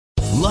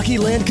Lucky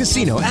Land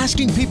Casino,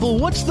 asking people,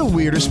 what's the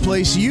weirdest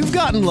place you've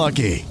gotten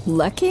lucky?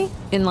 Lucky?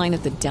 In line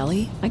at the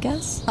deli, I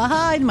guess?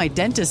 Aha, in my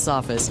dentist's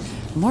office.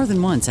 More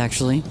than once,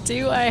 actually.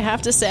 Do I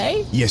have to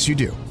say? Yes, you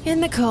do. In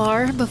the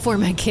car before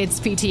my kids'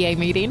 PTA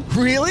meeting.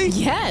 Really?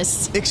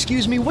 Yes.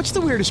 Excuse me, what's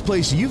the weirdest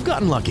place you've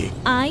gotten lucky?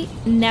 I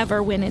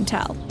never win and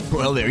tell.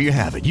 Well, there you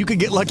have it. You can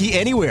get lucky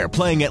anywhere,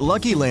 playing at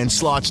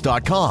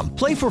LuckyLandSlots.com.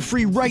 Play for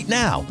free right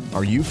now.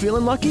 Are you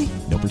feeling lucky?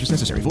 No purchase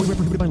necessary. Void where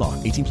prohibited by law.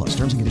 18 plus.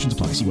 Terms and conditions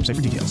apply. See website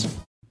for details.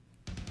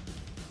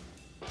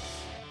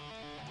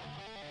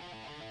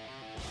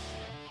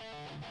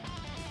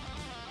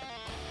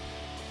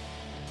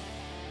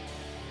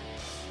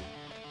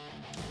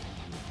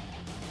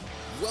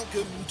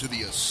 Welcome to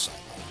the Asylum.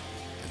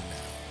 And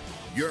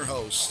now, your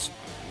hosts,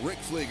 Rick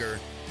Fleeger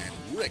and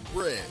Rick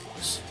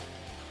Briggs.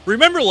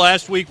 Remember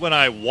last week when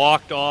I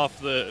walked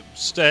off the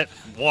set,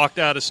 walked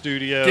out of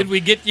studio? Did we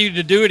get you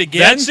to do it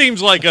again? That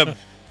seems like a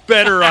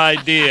better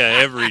idea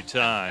every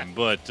time,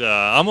 but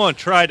I'm going to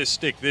try to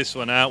stick this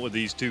one out with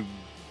these two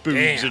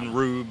boobs and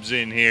rubes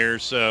in here.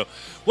 So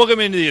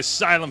welcome into the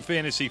Asylum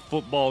Fantasy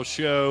Football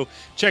Show.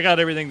 Check out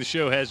everything the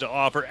show has to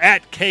offer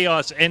at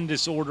Chaos and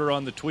Disorder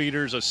on the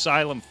tweeters,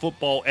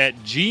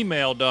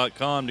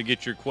 asylumfootball@gmail.com to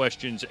get your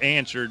questions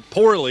answered,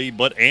 poorly,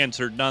 but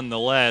answered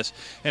nonetheless.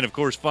 And, of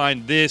course,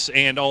 find this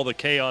and all the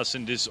Chaos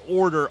and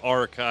Disorder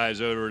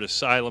archives over at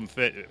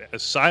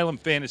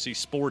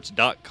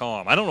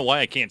asylumfantasysports.com. I don't know why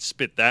I can't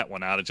spit that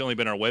one out. It's only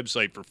been our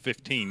website for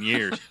 15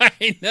 years.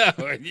 I know.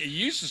 You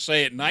used to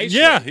say it nicely.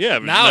 Yeah.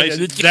 Now nice.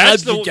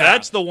 That's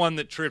the one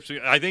that trips me.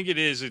 I think it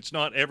is. It's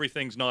not,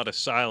 everything's not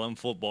Asylum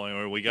Football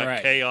anymore. We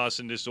got Chaos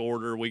and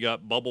Disorder. We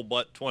got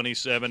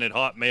bubblebutt27 at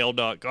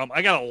hotmail.com.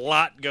 I got a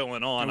lot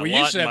going on. We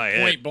used to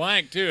have Point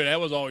Blank, too. That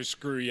was always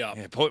screw you up.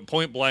 Yeah,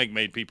 Point Blank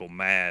made people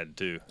mad,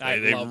 too.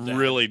 They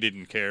really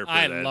didn't care for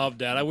that. I loved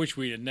that. I wish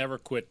we had never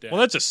quit that.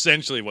 Well, that's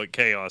essentially what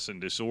Chaos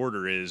and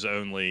Disorder is,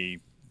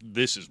 only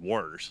this is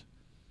worse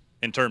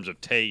in terms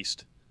of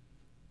taste.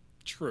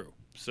 True.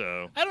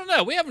 So I don't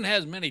know. We haven't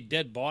had as many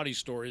dead body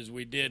stories as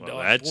we did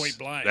on Point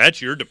Blank.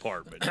 That's your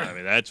department. I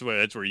mean, that's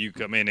where you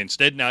come in.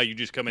 Instead, now you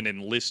just come in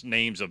and list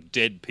names of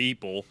dead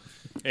people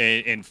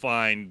and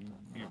find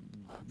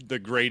the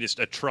greatest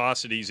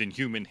atrocities in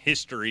human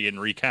history and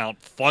recount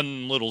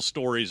fun little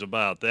stories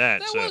about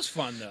that. That was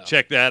fun, though.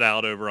 Check that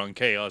out over on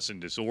Chaos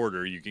and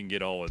Disorder. You can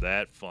get all of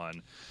that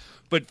fun.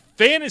 But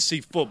fantasy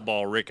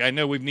football, Rick, I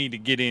know we need to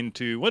get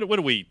into, what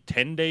are we,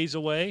 10 days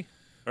away?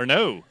 Or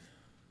no?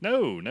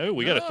 No,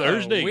 we got a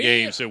Thursday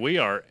game, so we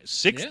are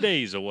 6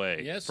 days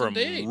away from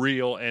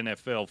real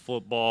NFL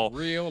football.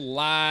 Real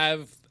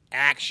live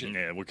action.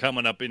 Yeah, we're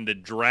coming up into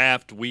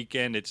draft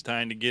weekend. It's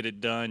time to get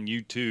it done.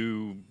 You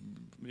two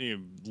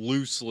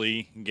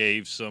loosely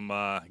gave some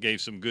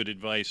good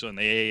advice on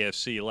the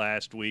AFC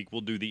last week.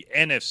 We'll do the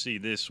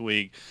NFC this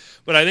week.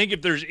 But I think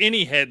if there's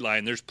any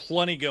headline, there's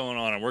plenty going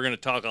on, and we're going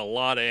to talk a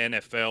lot of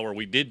NFL, or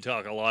we did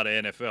talk a lot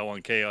of NFL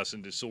on Chaos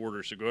and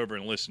Disorder, so go over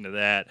and listen to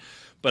that.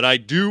 But I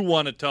do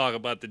want to talk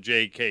about the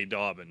JK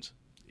Dobbins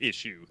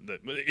issue,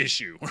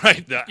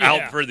 right?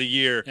 Out for the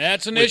year.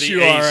 That's an with issue,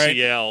 the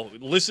ACL. all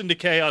right. Listen to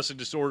Chaos and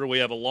Disorder. We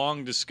have a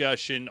long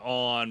discussion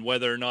on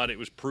whether or not it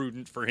was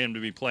prudent for him to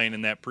be playing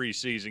in that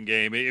preseason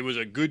game. It was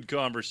a good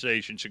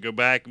conversation, so go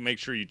back and make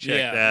sure you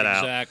check that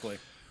out. Exactly.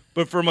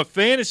 But from a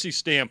fantasy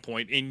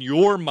standpoint, in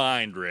your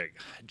mind, Rick,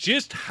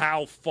 just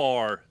how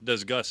far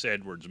does Gus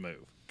Edwards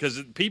move?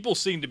 Because people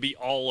seem to be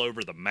all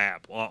over the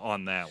map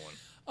on that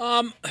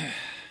one.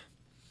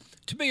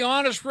 To be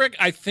honest, Rick,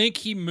 I think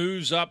he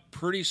moves up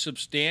pretty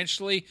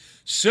substantially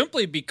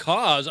simply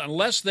because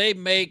unless they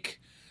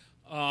make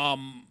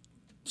some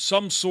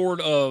sort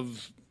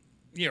of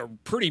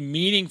pretty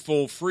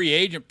meaningful free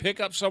agent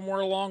pickup somewhere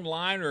along the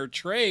line or a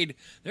trade,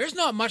 there's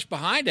not much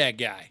behind that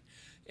guy.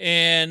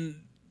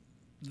 And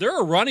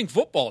they're a running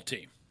football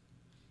team.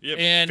 Yeah,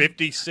 and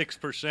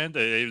 56%.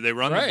 They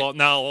run the ball.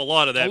 Now, a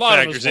lot of that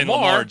factors in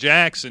Lamar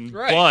Jackson,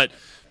 but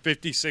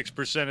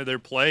 56% of their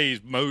plays,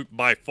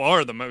 by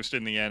far the most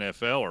in the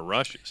NFL, are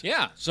rushes.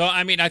 Yeah, so,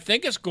 I mean, I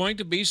think it's going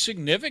to be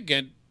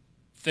significant,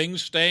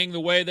 things staying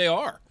the way they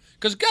are.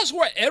 Because guess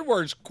what?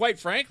 Edwards, quite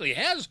frankly,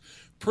 has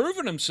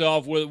proven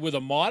himself with a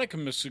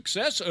modicum of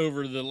success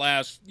over the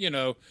last, I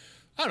don't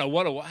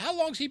know, how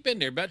long's he been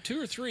there? About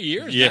 2 or 3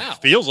 years now. Yeah,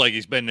 feels like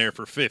he's been there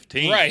for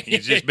 15. Right.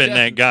 He's just been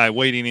that guy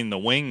waiting in the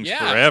wings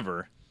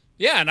forever.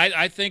 Yeah, and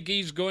I think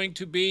he's going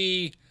to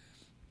be,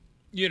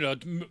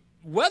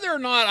 whether or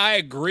not I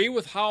agree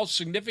with how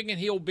significant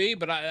he'll be,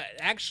 but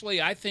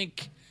I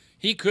think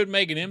he could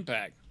make an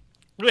impact.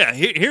 Yeah,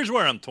 here's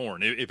where I'm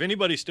torn. If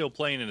anybody's still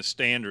playing in a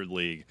standard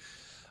league,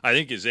 I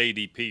think his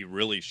ADP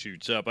really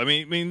shoots up. I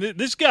mean,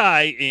 this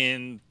guy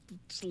in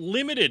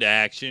limited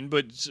action,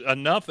 but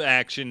enough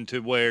action to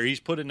where he's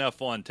put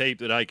enough on tape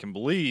that I can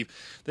believe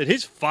that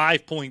his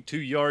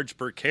 5.2 yards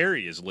per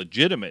carry is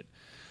legitimate.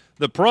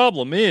 The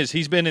problem is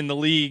he's been in the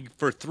league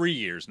for 3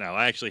 years now.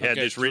 I actually had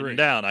this written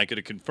down. I could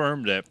have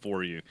confirmed that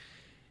for you.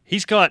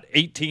 He's caught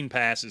 18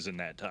 passes in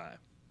that time.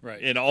 Right.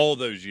 In all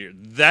those years.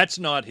 That's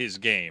not his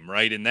game,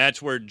 right? And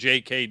that's where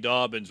JK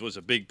Dobbins was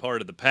a big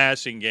part of the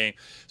passing game.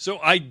 So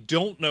I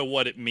don't know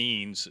what it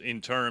means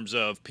in terms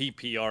of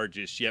PPR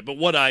just yet. But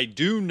what I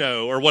do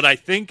know, or what I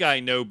think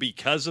I know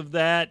because of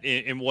that,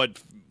 and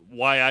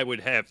why I would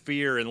have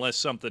fear unless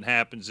something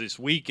happens this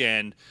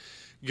weekend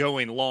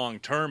going long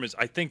term, is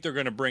I think they're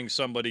going to bring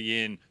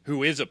somebody in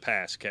who is a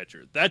pass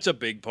catcher. That's a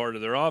big part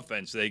of their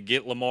offense. They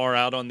get Lamar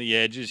out on the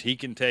edges. He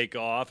can take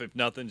off. If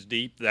nothing's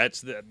deep,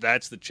 that's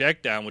the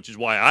check down, which is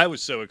why I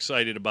was so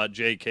excited about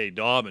J.K.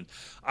 Dobbins.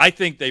 I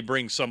think they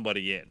bring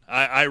somebody in.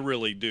 I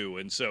really do.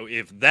 And so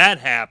if that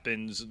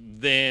happens,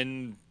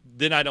 then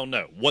I don't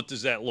know. What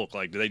does that look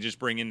like? Do they just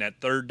bring in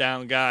that third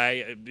down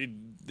guy?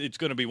 It's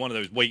going to be one of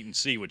those wait and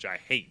see, which I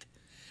hate.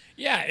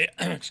 Yeah,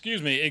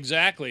 excuse me,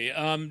 exactly.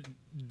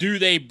 Do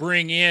they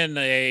bring in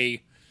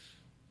a,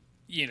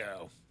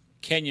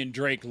 Kenyon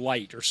Drake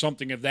light or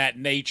something of that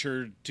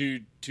nature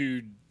to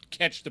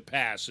catch the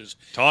passes?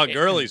 Todd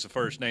Gurley's the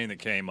first name that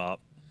came up.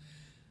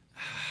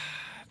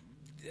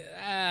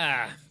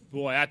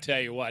 Boy, I tell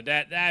you what,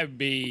 that would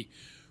be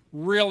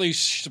really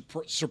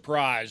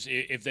surprised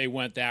if they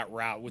went that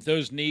route. With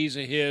those knees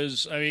of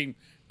his, I mean,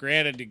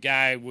 granted, the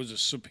guy was a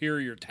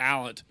superior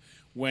talent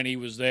when he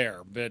was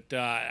there, but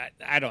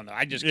I don't know.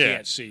 I just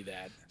can't see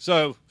that.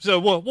 So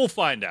we'll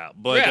find out.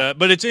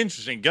 But it's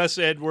interesting. Gus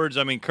Edwards,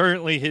 I mean,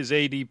 currently his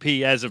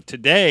ADP as of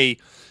today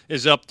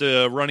is up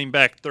to running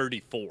back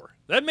 34.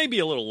 That may be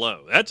a little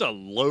low. That's a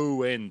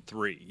low end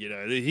 3.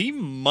 He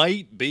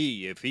might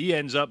be, if he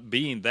ends up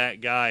being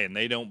that guy and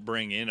they don't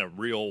bring in a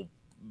real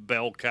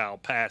bell cow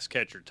pass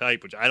catcher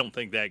type, which I don't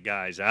think that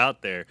guy's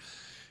out there.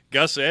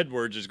 Gus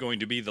Edwards is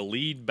going to be the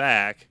lead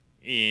back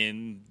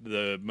in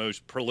the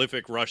most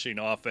prolific rushing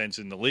offense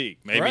in the league.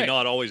 Maybe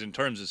not always in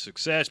terms of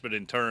success, but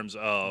in terms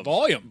of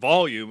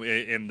volume,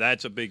 and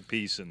that's a big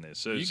piece in this.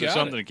 So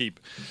something to keep.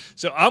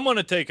 So I'm going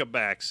to take a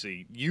back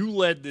seat. You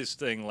led this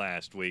thing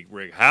last week,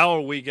 Rick. How are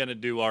we going to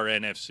do our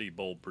NFC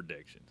bold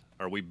predictions?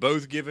 Are we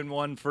both giving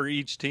one for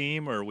each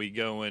team, or are we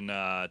going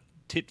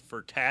tit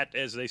for tat,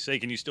 as they say?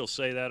 Can you still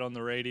say that on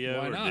the radio?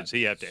 Why not? Or does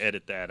he have to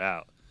edit that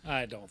out?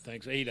 I don't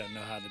think so. He doesn't know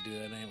how to do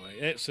that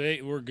anyway.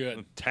 See, we're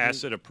good.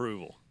 Tacit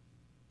approval.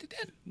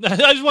 I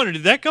just wondered,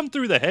 did that come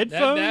through the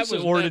headphones,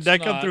 or did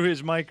that come through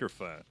his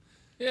microphone?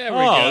 Yeah,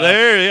 we go.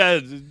 There,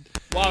 yeah.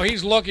 While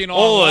he's looking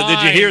online. Oh,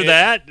 did you hear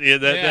that? Yeah,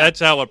 that's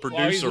how a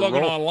producer rolls. He's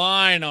looking rolls.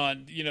 online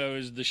on,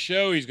 is the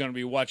show he's going to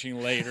be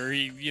watching later.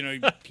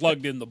 He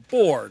plugged in the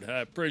board. I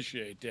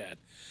appreciate that.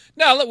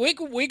 Now, look,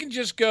 we can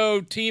just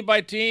go team by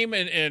team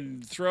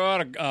and throw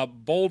out a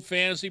bold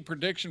fantasy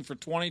prediction for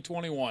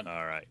 2021.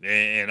 All right.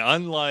 And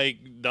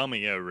unlike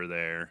Dummy over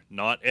there,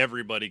 not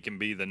everybody can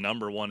be the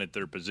number one at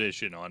their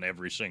position on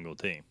every single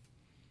team.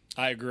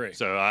 I agree.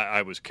 So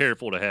I was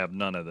careful to have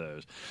none of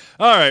those.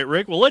 All right,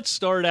 Rick. Well, let's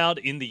start out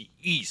in the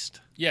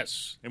East.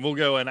 Yes. And we'll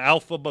go in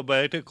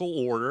alphabetical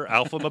order.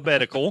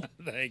 Alphabetical.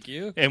 Thank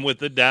you. And with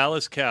the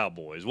Dallas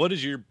Cowboys. What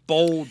is your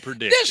bold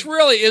prediction? This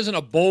really isn't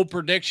a bold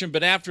prediction,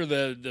 but after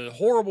the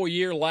horrible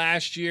year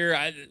last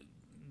year,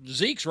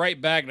 Zeke's right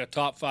back in the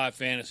top 5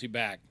 fantasy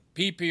back.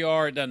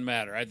 PPR, it doesn't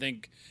matter. I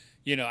think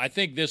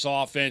this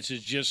offense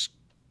is just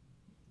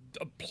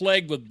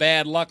plagued with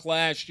bad luck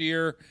last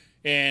year.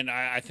 And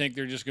I think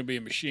they're just going to be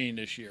a machine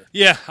this year.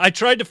 Yeah, I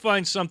tried to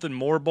find something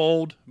more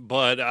bold,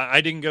 but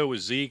I didn't go with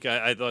Zeke.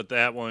 I thought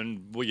that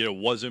one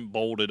wasn't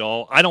bold at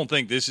all. I don't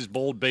think this is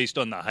bold based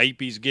on the hype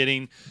he's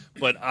getting,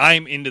 but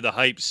I'm into the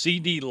hype.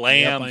 CD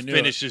Lamb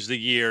finishes the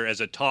year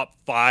as a top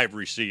 5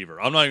 receiver.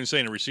 I'm not even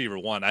saying a receiver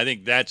 1. I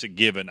think that's a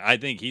given. I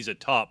think he's a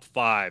top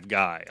 5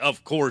 guy.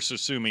 Of course,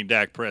 assuming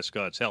Dak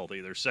Prescott's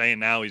healthy. They're saying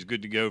now he's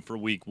good to go for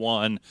week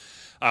 1.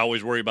 I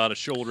always worry about a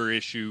shoulder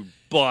issue,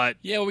 but...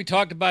 Yeah, we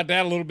talked about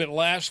that a little bit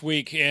last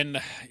week,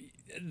 and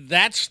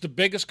that's the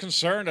biggest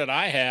concern that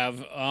I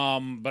have.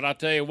 But I'll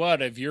tell you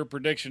what, if your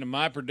prediction and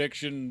my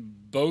prediction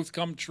both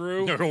come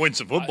true... They're going to win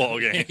some football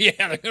games. Yeah,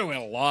 they're going to win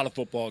a lot of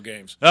football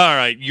games. All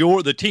right,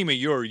 the team of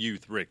your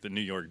youth, Rick, the New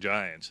York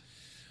Giants.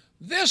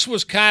 This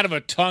was kind of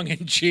a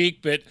tongue-in-cheek,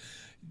 but...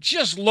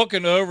 Just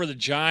looking over the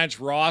Giants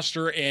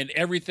roster and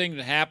everything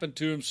that happened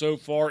to him so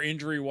far,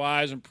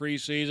 injury-wise in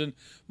preseason,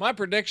 my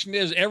prediction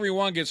is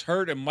everyone gets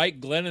hurt and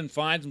Mike Glennon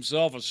finds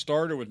himself a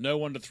starter with no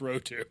one to throw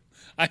to.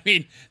 I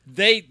mean,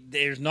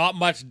 there's not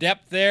much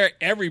depth there.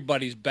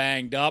 Everybody's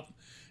banged up.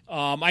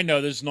 I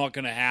know this is not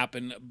going to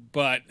happen,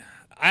 but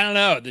I don't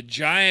know. The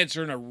Giants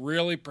are in a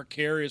really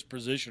precarious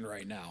position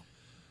right now.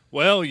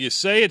 Well, you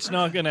say it's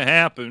not going to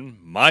happen.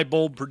 My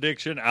bold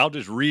prediction, I'll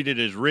just read it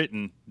as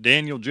written.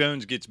 Daniel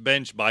Jones gets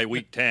benched by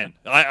week 10.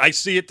 I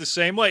see it the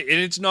same way, and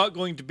it's not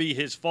going to be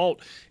his fault.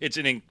 It's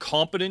an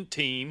incompetent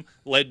team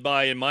led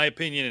by, in my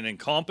opinion, an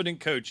incompetent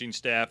coaching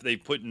staff.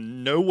 They've put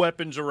no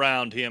weapons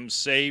around him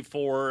save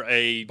for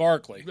a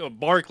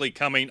Barkley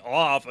coming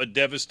off a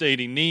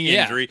devastating knee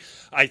injury.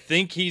 I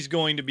think he's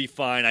going to be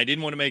fine. I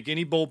didn't want to make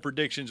any bold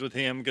predictions with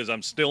him because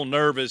I'm still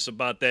nervous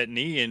about that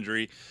knee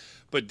injury.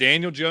 But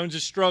Daniel Jones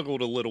has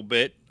struggled a little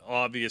bit,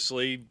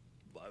 obviously.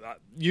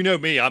 you know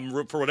me,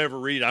 for whatever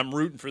reason, I'm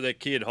rooting for that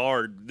kid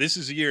hard. This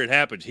is the year it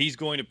happens. He's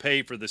going to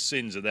pay for the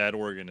sins of that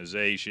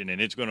organization,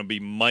 and it's going to be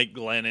Mike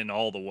Glennon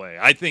all the way.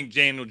 I think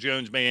Daniel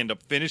Jones may end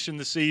up finishing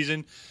the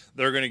season.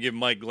 They're going to give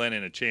Mike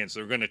Glennon a chance.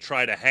 They're going to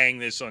try to hang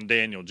this on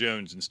Daniel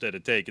Jones instead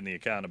of taking the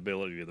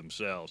accountability of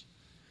themselves.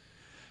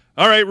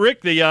 All right,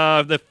 Rick,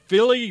 the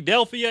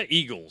Philadelphia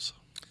Eagles.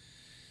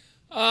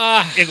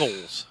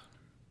 Eagles.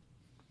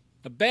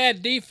 A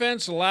bad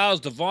defense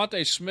allows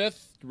Devontae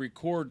Smith to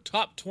record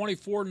top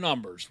 24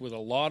 numbers with a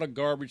lot of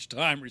garbage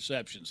time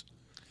receptions.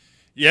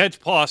 Yeah, it's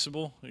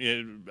possible.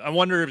 I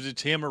wonder if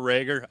it's him or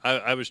Rager.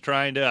 I was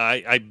trying to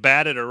I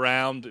batted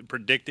around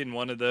predicting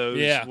one of those.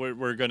 Yeah.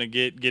 We're going to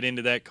get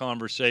into that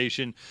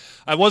conversation.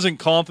 I wasn't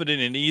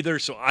confident in either,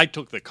 so I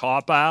took the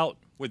cop out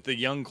with the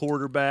young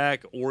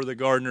quarterback or the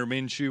Gardner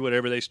Minshew,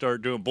 whatever they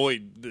start doing.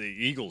 Boy, the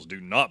Eagles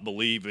do not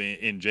believe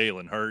in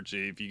Jalen Hurts.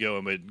 If you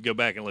go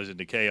back and listen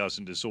to Chaos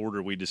and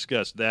Disorder, we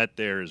discussed that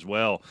there as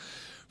well.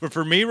 But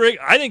for me, Rick,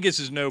 I think this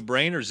is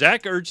no-brainer.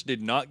 Zach Ertz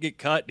did not get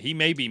cut. He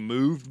may be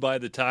moved by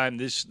the time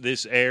this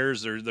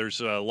airs.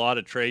 There's a lot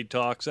of trade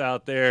talks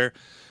out there.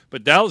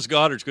 But Dallas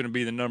Goedert's going to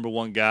be the number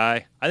one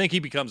guy. I think he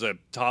becomes a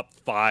top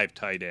 5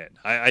 tight end.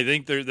 I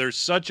think there's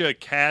such a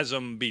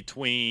chasm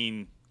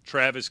between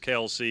Travis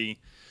Kelce,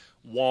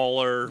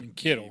 Waller,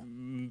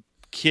 And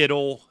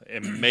Kittle,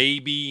 and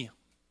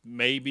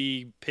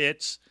maybe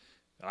Pitts.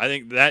 I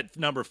think that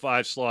number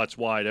 5 slot's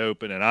wide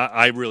open, and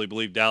I really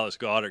believe Dallas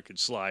Goedert could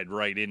slide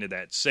right into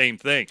that same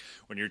thing.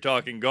 When you're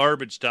talking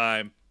garbage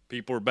time,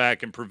 people are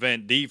back and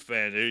prevent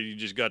defense. You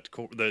just got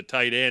the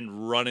tight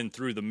end running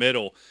through the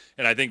middle,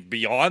 and I think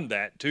beyond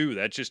that, too,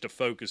 that's just a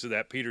focus of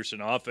that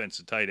Peterson offense,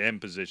 the tight end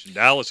position.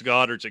 Dallas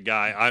Goedert's a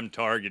guy I'm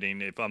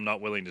targeting if I'm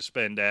not willing to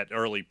spend that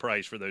early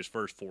price for those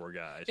first 4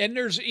 guys. And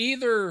there's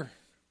either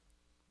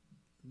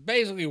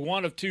basically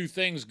one of two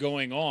things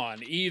going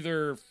on.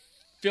 Either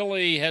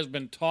Philly has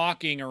been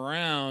talking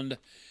around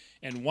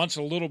and wants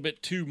a little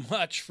bit too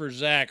much for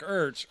Zach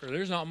Ertz, or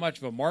there's not much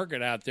of a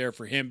market out there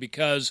for him,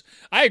 because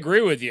I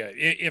agree with you.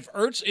 If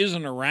Ertz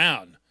isn't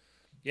around,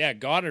 yeah,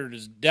 Goddard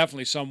is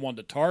definitely someone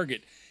to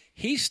target.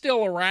 He's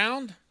still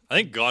around. I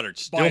think Goddard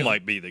still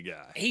might be the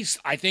guy.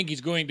 I think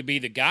he's going to be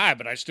the guy,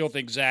 but I still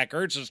think Zach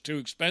Ertz is too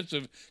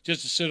expensive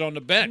just to sit on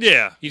the bench.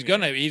 Yeah. He's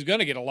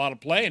gonna get a lot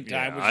of playing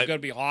time, which is going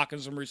to be hawking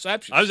some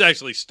receptions. I was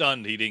actually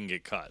stunned he didn't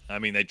get cut. I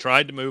mean, they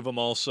tried to move him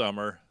all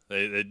summer.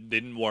 It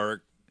didn't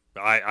work.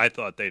 I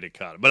thought they'd have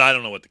cut him, but I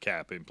don't know what the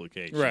cap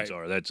implications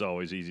are. That's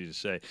always easy to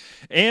say.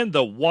 And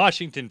the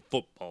Washington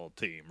football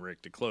team,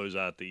 Rick, to close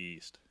out the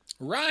East.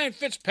 Ryan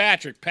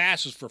Fitzpatrick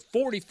passes for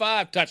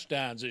 45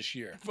 touchdowns this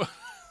year.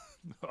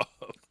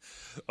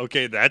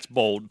 Okay, that's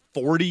bold.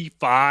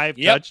 45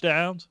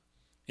 touchdowns?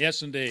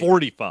 Yes, indeed.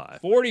 45.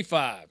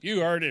 45.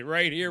 You heard it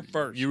right here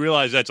first. You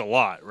realize that's a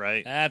lot,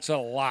 right? That's a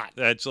lot.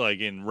 That's like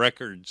in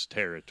records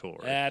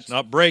territory. That's it's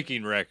not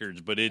breaking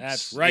records, but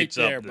that's right it's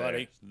there, up there,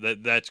 buddy.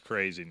 That's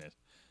craziness.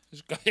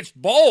 It's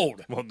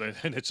bold. Well, then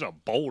it's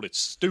not bold. It's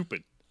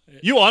stupid.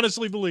 You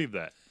honestly believe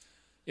that?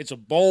 It's a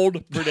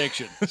bold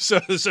prediction. So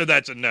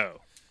that's a no.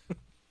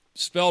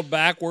 Spelled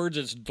backwards,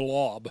 it's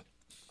DLOB.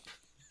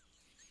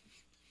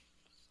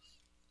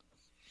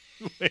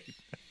 Wait.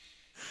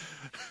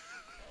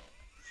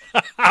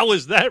 How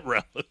is that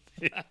relevant?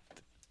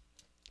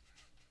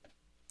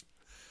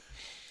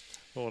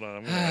 Hold on,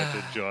 I'm going to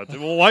have to jot.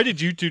 Well, why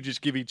did you two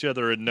just give each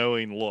other a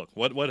knowing look?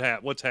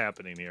 What's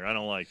happening here? I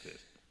don't like this.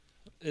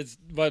 It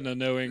wasn't a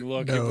knowing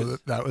look. No,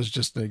 that was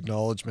just an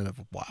acknowledgement of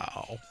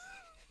wow.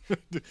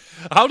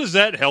 How does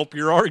that help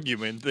your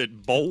argument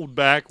that bold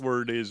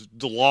backward is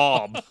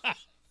DLOB?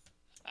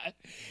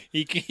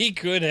 He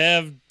could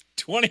have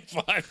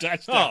 25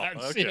 touchdowns.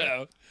 Oh, okay. You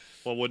know.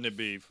 Well, wouldn't it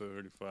be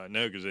 35?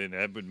 No, because then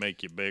that would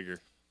make you bigger.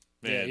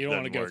 Yeah, you don't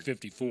want to go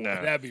 54. No.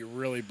 That'd be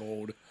really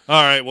bold.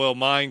 All right, well,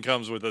 mine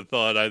comes with a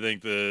thought. I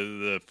think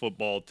the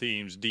football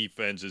team's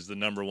defense is the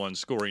number one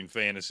scoring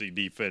fantasy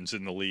defense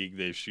in the league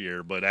this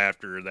year. But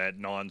after that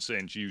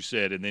nonsense you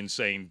said and then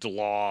saying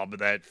DLOB,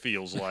 that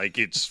feels like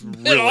it's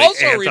really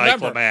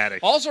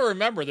anticlimactic. Also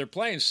remember, they're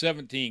playing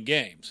 17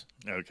 games.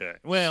 Okay.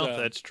 Well, So,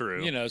 that's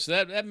true. You know,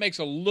 so that makes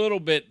a little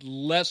bit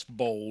less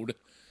bold.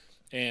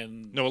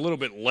 And no, a little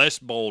bit less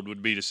bold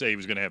would be to say he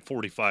was going to have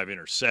 45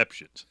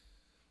 interceptions.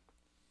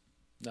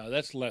 No,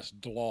 that's less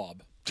DLOB.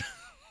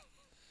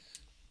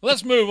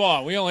 Let's move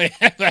on. We only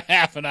have a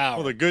half an hour.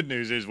 Well, the good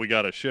news is we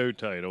got a show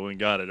title and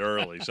got it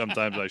early.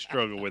 Sometimes I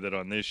struggle with it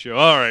on this show.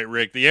 All right,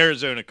 Rick, the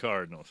Arizona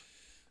Cardinals.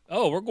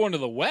 Oh, we're going to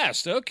the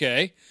West.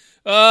 Okay.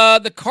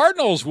 The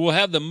Cardinals will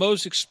have the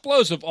most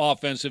explosive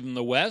offensive in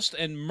the West,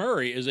 and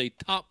Murray is a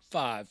top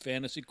 5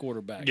 fantasy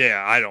quarterback.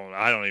 Yeah, I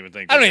don't even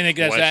think. I don't even think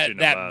that's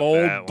that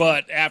bold. That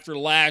but after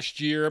last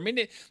year, I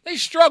mean, they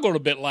struggled a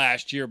bit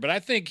last year, but I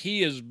think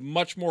he is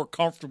much more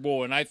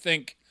comfortable, and I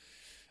think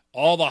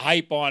all the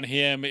hype on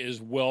him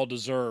is well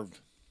deserved.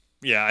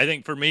 Yeah, I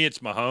think for me it's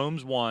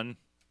Mahomes 1,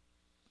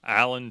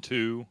 Allen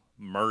 2,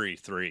 Murray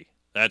 3.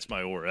 That's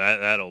my order.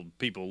 That'll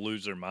people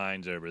lose their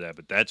minds over that,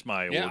 but that's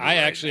my order. Yeah, I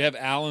actually have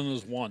Allen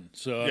as 1.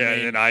 So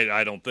and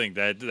I don't think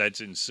that's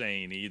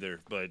insane either.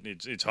 But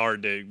it's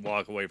hard to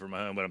walk away from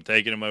home. But I'm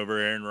taking him over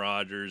Aaron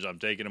Rodgers. I'm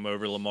taking him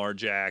over Lamar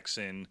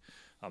Jackson.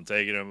 I'm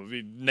taking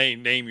him.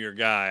 Name your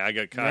guy. I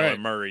got Kyler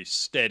Murray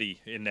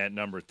steady in that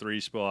number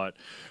 3 spot.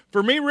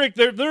 For me, Rick,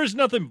 there's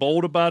nothing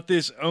bold about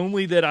this,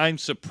 only that I'm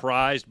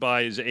surprised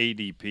by his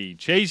ADP.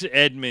 Chase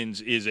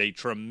Edmonds is a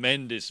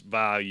tremendous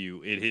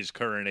value at his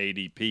current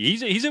ADP.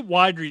 He's at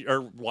wide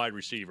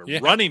receiver. Yeah.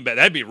 Running back.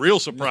 That'd be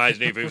real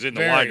surprising if it was in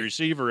the wide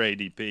receiver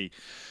ADP.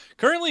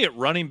 Currently at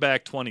running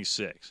back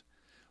 26.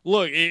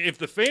 Look, if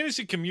the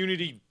fantasy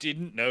community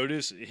didn't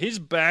notice, his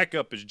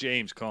backup is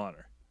James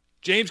Conner.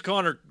 James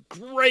Conner,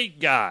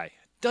 great guy,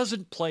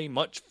 doesn't play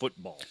much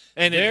football,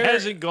 and it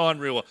hasn't gone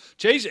real well.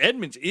 Chase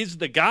Edmonds is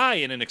the guy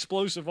in an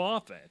explosive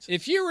offense.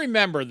 If you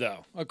remember,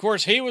 though, of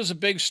course, he was a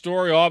big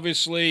story,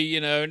 obviously,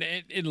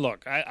 and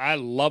look, I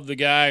love the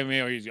guy. I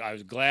mean, I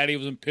was glad he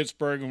was in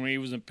Pittsburgh when he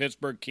was in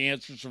Pittsburgh,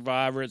 cancer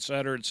survivor, et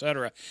cetera, et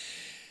cetera.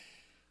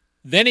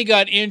 Then he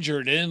got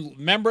injured, and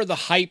remember the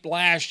hype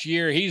last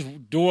year? He's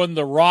doing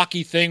the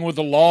Rocky thing with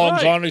the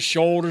logs on his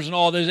shoulders and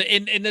all this,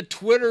 and the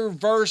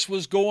Twitterverse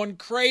was going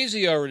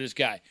crazy over this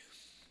guy.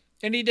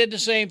 And he did the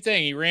same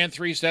thing. He ran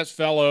 3 steps,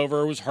 fell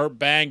over, was hurt,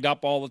 banged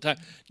up all the time.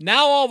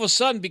 Now, all of a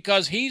sudden,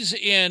 because he's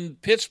in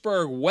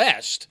Pittsburgh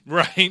West,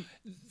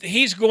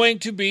 he's going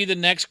to be the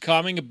next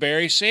coming of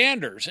Barry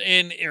Sanders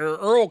or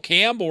Earl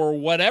Campbell or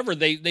whatever.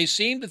 They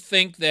seem to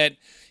think that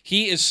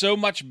he is so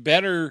much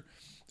better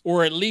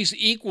or at least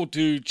equal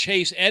to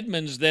Chase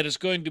Edmonds that it's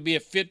going to be a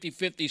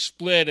 50-50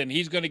 split and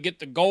he's going to get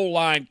the goal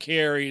line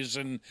carries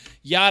and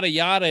yada,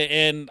 yada,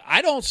 and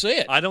I don't see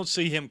it. I don't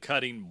see him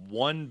cutting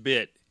one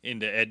bit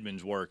into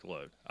Edmonds'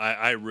 workload.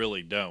 I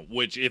really don't,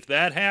 which if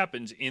that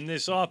happens in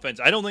this offense,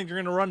 I don't think they're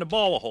going to run the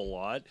ball a whole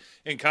lot,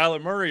 and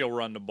Kyler Murray will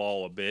run the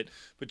ball a bit,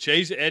 but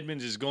Chase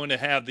Edmonds is going to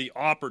have the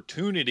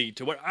opportunity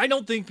to – I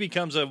don't think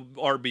becomes a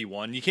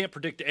RB1. You can't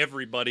predict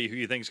everybody who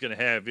you think is going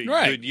to have a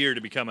good year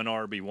to become an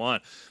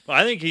RB1, but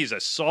I think he's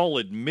a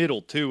solid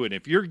middle too, and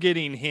if you're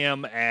getting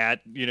him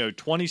at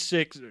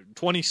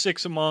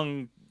 26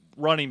 among –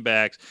 running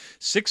backs,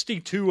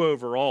 62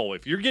 overall.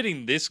 If you're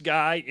getting this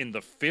guy in the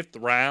 5th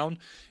round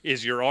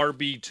is your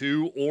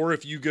RB2, or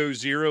if you go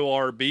 0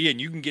 RB and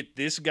you can get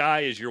this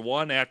guy as your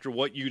 1 after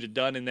what you'd have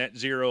done in that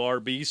 0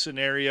 RB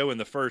scenario in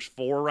the first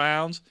 4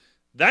 rounds,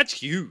 that's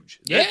huge.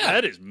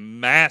 That is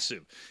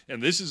massive.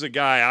 And this is a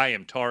guy I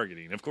am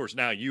targeting. Of course,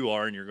 now you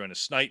are, and you're going to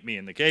snipe me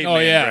in the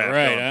caveman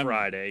draft on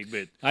Friday.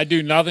 But I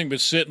do nothing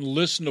but sit and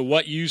listen to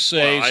what you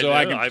say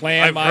I can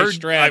plan my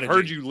strategy. I've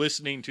heard you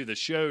liting to the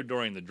show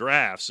during the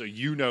draft, so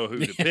you know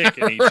who to pick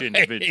in each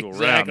individual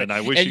round. And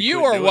I wish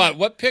you are what?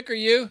 What pick are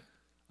you?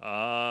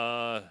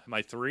 Am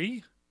I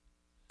 3?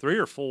 3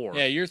 or 4?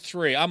 Yeah, you're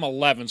 3. I'm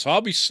 11, so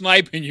I'll be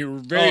sniping you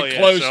very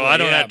closely. So I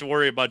don't have to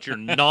worry about your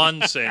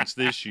nonsense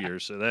this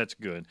year, so that's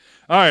good.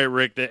 All right,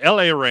 Rick, the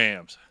L.A.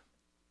 Rams.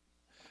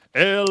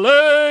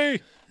 L.A.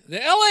 The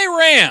L.A.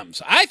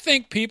 Rams. I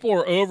think people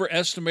are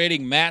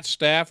overestimating Matt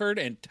Stafford,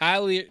 and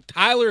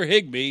Tyler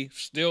Higbee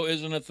still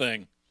isn't a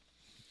thing.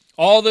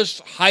 All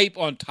this hype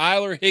on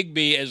Tyler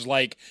Higbee as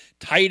like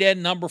tight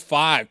end number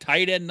 5,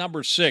 tight end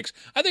number 6.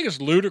 I think it's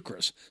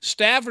ludicrous.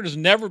 Stafford has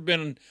never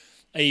been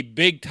a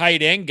big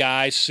tight end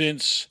guy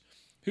since,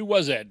 who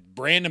was that?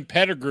 Brandon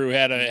Pettigrew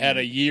had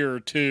a year or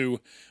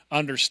 2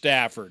 under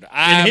Stafford.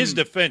 In his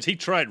defense, he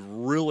tried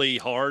really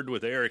hard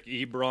with Eric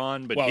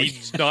Ebron, but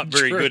he's not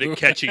very good at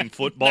catching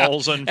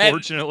footballs,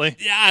 unfortunately.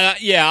 He gave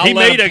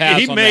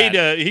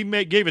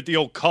it the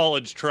old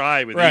college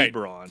try with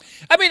Ebron.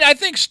 I mean, I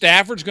think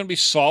Stafford's going to be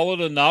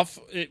solid enough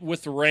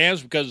with the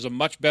Rams because it's a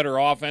much better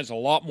offense, a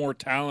lot more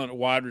talent at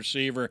wide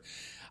receiver.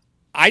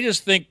 I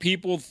just think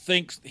people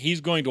think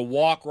he's going to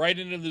walk right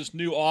into this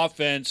new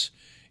offense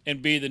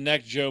and be the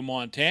next Joe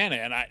Montana.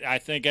 And I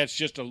think that's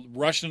just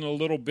rushing a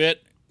little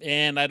bit,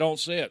 and I don't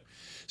see it.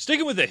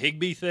 Sticking with the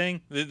Higbee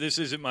thing, this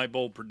isn't my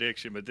bold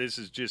prediction, but this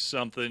is just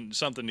something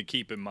to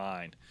keep in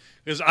mind.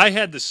 Because I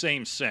had the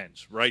same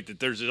sense, right, that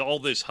there's all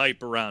this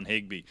hype around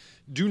Higbee.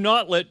 Do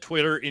not let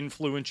Twitter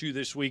influence you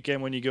this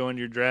weekend when you go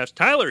into your drafts.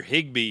 Tyler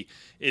Higbee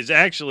is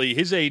actually,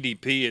 his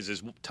ADP is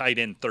his tight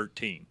end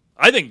 13.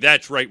 I think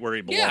that's right where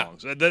he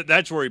belongs. Yeah.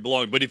 That's where he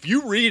belongs. But if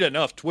you read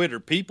enough Twitter,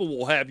 people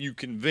will have you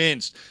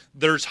convinced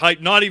there's hype,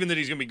 not even that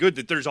he's going to be good,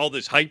 that there's all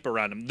this hype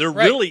around him. There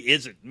really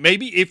isn't.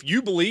 Maybe if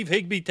you believe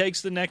Higbee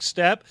takes the next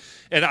step,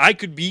 and I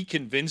could be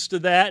convinced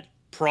of that,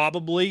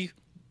 probably.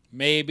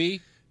 Maybe.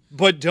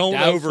 But don't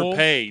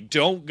overpay.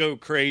 Don't go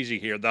crazy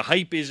here. The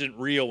hype isn't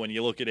real when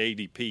you look at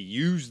ADP.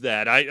 Use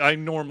that. I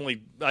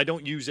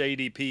don't use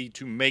ADP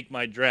to make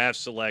my draft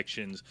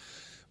selections.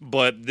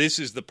 But this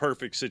is the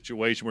perfect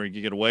situation where you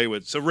can get away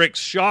with it. So, Rick,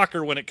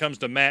 shocker when it comes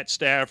to Matt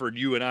Stafford,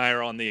 you and I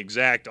are on the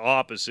exact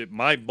opposite.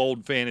 My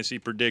bold fantasy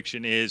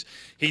prediction is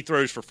he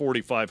throws for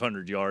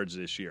 4,500 yards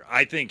this year.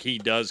 I think he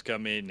does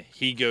come in.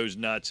 He goes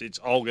nuts. It's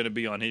all going to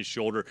be on his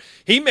shoulder.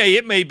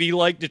 It may be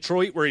like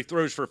Detroit where he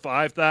throws for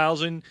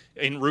 5,000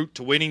 en route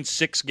to winning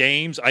 6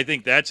 games. I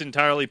think that's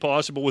entirely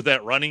possible with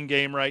that running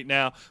game right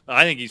now.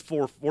 I think he's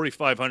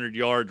 4,500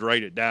 yards.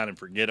 Write it down and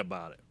forget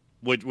about it.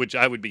 Which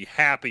I would be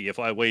happy if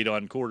I wait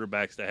on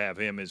quarterbacks to have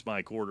him as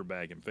my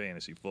quarterback in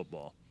fantasy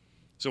football.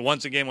 So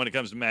once again, when it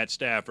comes to Matt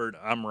Stafford,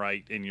 I'm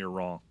right and you're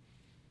wrong.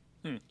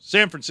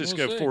 San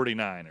Francisco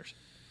 49ers.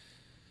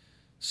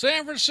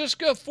 San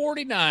Francisco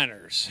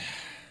 49ers.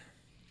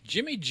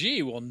 Jimmy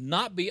G will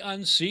not be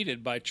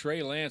unseated by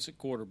Trey Lance at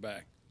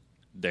quarterback.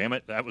 Damn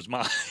it, that was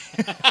mine.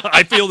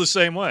 I feel the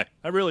same way.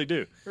 I really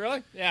do.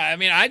 Really? Yeah, I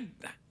mean,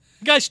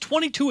 Guy's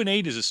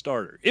 22-8 as a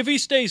starter. If he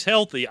stays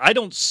healthy, I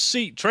don't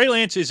see – Trey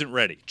Lance isn't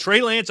ready. Trey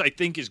Lance, I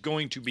think, is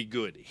going to be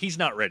good. He's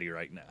not ready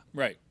right now.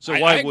 Right. So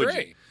why I would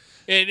agree.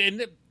 you?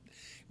 And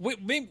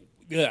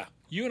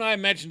you and I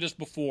mentioned this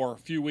before a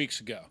few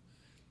weeks ago.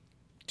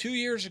 2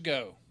 years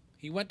ago,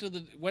 he went to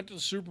the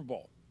Super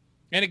Bowl.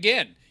 And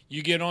again,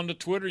 you get on the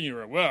Twitter and you're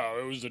like, well,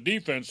 it was the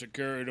defense that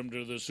carried him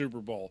to the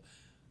Super Bowl.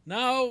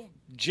 No,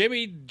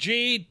 Jimmy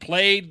G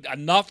played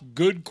enough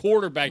good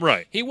quarterback.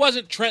 Right. He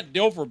wasn't Trent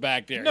Dilfer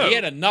back there. No. He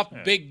had enough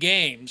big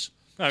games.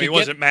 I mean, he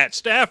wasn't Matt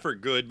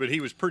Stafford good, but he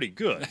was pretty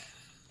good.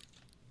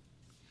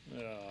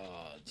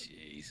 Oh,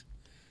 jeez.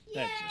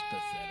 That's just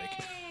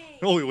pathetic.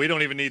 Oh, we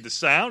don't even need the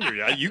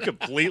sounder. You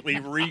completely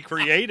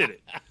recreated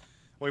it.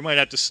 We might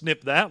have to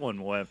snip that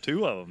one. We'll have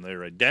 2 of them.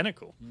 They're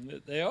identical.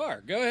 They are.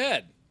 Go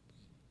ahead.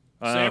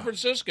 San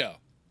Francisco.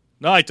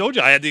 No, I told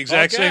you I had the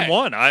exact Okay. same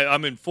one.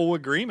 I'm in full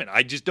agreement.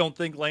 I just don't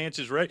think Lance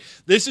is ready.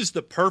 This is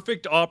the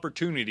perfect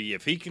opportunity,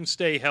 if he can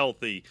stay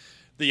healthy,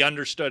 the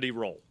understudy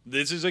role.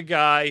 This is a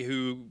guy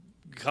who,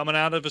 coming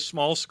out of a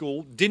small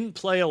school, didn't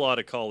play a lot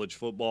of college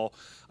football.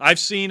 I've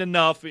seen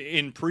enough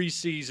in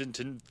preseason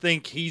to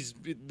think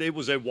it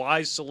was a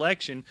wise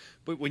selection.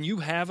 But when you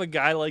have a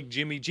guy like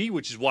Jimmy G,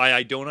 which is why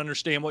I don't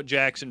understand what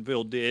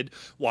Jacksonville did,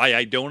 why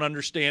I don't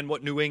understand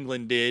what New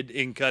England did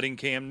in cutting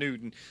Cam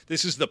Newton,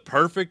 this is the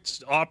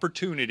perfect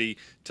opportunity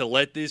to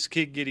let this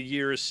kid get a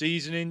year of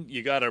seasoning.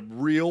 You got a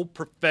real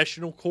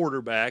professional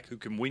quarterback who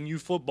can win you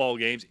football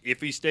games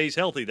if he stays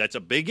healthy. That's a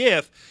big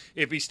if.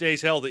 If he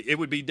stays healthy, it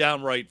would be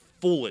downright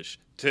foolish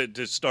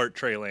to start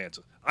Trey Lance.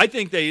 I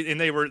think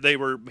they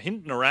were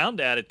hinting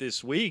around at it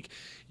this week.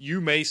 You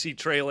may see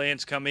Trey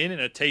Lance come in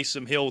a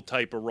Taysom Hill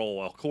type of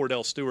role, a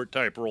Cordell Stewart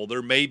type role.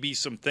 There may be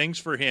some things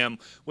for him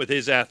with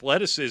his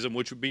athleticism,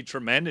 which would be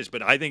tremendous.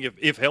 But I think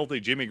if healthy,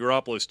 Jimmy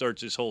Garoppolo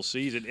starts his whole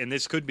season, and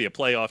this could be a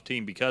playoff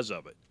team because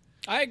of it.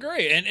 I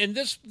agree. And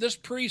this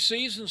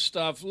preseason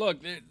stuff, look,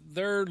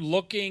 they're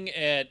looking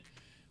at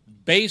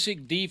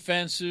basic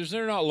defenses.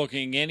 They're not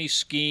looking at any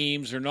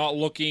schemes. They're not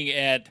looking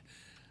at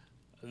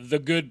the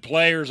good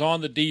players on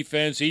the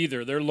defense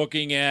either. They're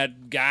looking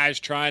at guys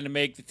trying to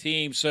make the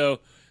team. So,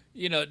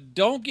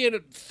 don't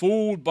get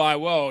fooled by,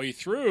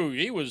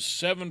 he was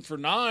 7 for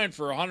 9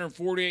 for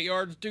 148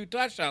 yards and 2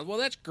 touchdowns. Well,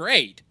 that's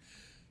great.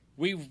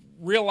 We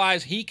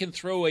realize he can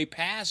throw a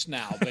pass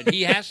now, but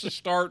he has to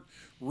start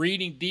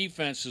reading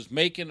defenses,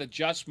 making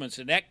adjustments,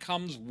 and that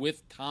comes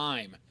with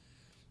time.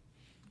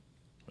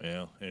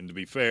 Well, and to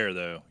be fair,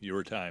 though,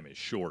 your time is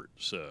short,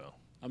 so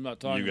I'm not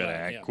talking you about got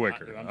to act him.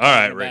 quicker. I'm All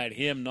right, talking Rick. about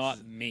him,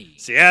 not me.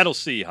 Seattle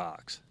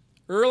Seahawks.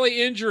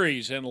 Early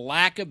injuries and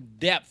lack of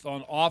depth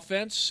on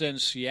offense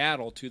send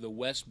Seattle to the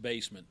West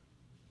basement.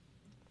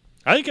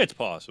 I think it's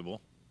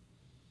possible.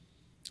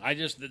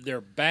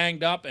 They're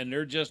banged up, and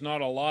there's just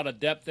not a lot of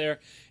depth there.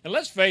 And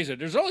let's face it,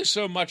 there's only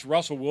so much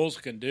Russell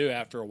Wilson can do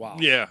after a while.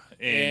 Yeah.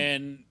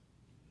 And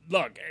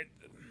look,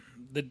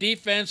 the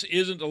defense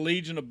isn't a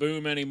Legion of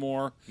Boom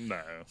anymore.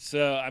 No.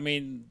 So,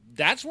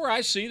 that's where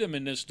I see them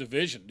in this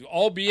division.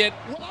 Albeit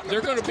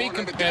they're going to be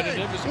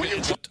competitive.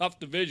 It's a tough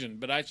division,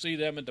 but I see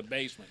them in the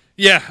basement.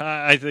 Yeah,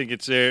 I think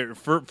it's there.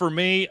 For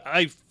me,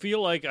 I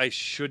feel like I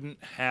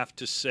shouldn't have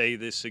to say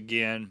this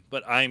again,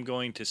 but I'm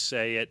going to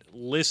say it.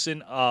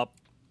 Listen up,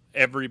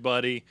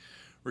 everybody.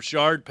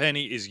 Rashard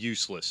Penny is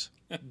useless.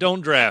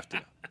 Don't draft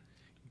him.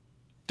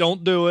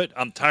 Don't do it.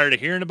 I'm tired of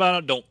hearing about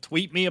him. Don't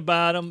tweet me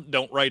about him.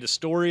 Don't write a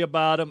story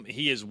about him.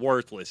 He is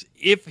worthless.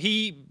 If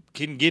he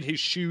can get his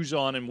shoes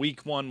on in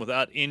week 1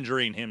 without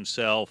injuring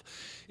himself,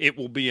 it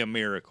will be a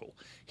miracle.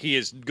 He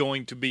is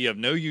going to be of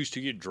no use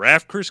to you.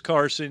 Draft Chris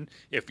Carson.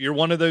 If you're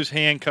one of those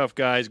handcuff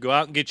guys, go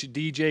out and get you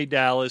DJ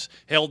Dallas.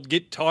 Hell,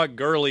 get Todd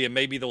Gurley, and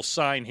maybe they'll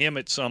sign him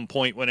at some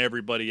point when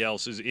everybody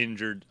else is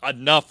injured.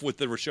 Enough with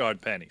the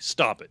Rashard Penny.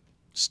 Stop it.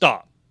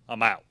 Stop.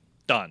 I'm out.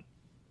 Done.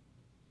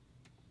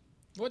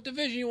 What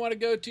division you want to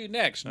go to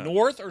next,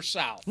 North or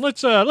South?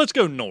 Let's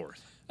go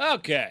North.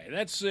 Okay,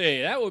 let's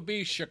see. That would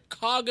be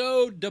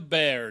Chicago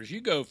Bears.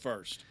 You go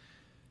first.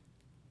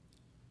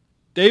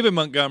 David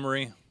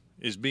Montgomery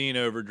is being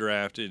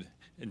overdrafted,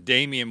 and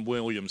Damian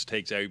Williams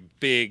takes a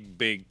big,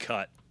 big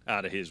cut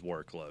out of his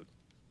workload.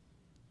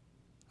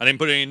 I didn't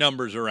put any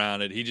numbers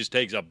around it. He just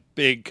takes a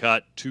big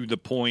cut to the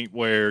point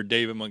where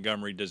David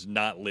Montgomery does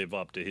not live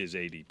up to his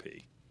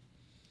ADP.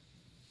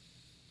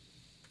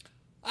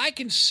 I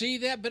can see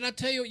that, but I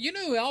tell you, you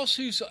know who else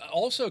who's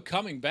also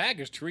coming back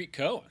is Tariq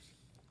Cohen.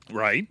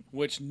 Right.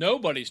 Which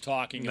nobody's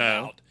talking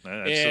about.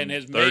 That's and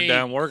has third made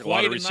down work, quite a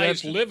lot of a nice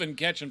receptions. living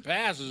catching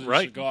passes in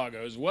Right.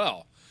 Chicago as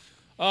well.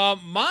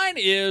 Mine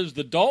is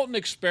the Dalton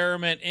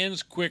experiment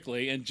ends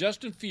quickly, and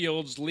Justin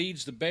Fields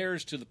leads the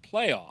Bears to the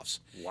playoffs.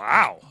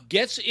 Wow.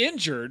 Gets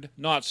injured,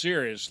 not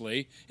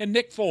seriously, and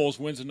Nick Foles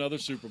wins another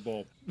Super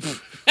Bowl.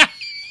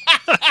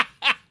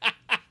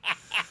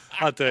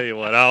 I'll tell you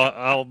what,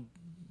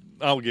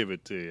 I'll give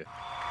it to you.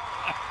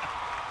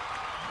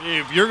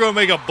 If you're going to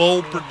make a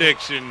bold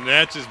prediction,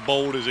 that's as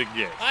bold as it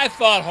gets. I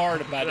thought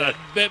hard about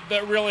that,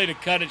 but really to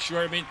cut it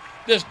short, I mean,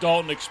 this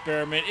Dalton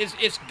experiment,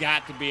 it's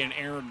got to be an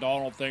Aaron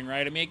Donald thing,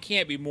 right? I mean, it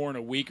can't be more than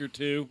a week or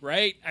two,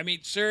 right? I mean,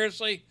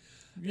 seriously?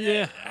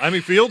 Yeah. I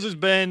mean, Fields has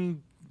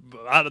been,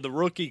 out of the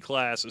rookie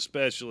class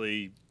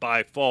especially,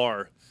 by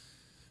far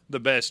the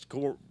best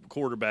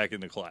quarterback in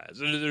the class.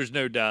 There's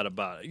no doubt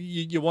about it.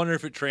 You wonder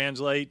if it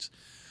translates.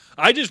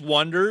 I just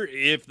wonder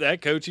if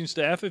that coaching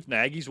staff, if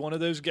Nagy's one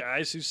of those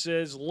guys who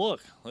says, look,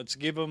 let's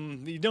give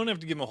him – you don't have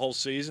to give him a whole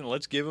season.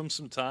 Let's give him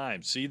some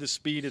time. See the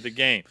speed of the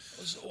game.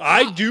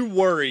 I do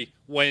worry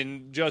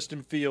when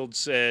Justin Fields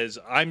says,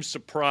 I'm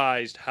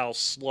surprised how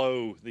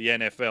slow the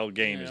NFL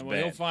game has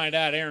been. He'll find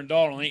out Aaron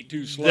Donald ain't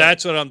too slow.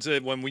 That's what I'm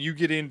saying. When you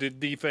get into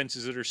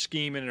defenses that are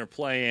scheming and are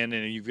playing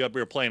and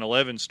you're playing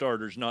 11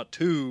 starters, not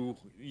 2,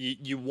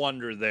 you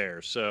wonder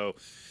there. So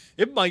 –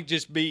 it might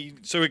just be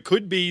 – so it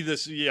could be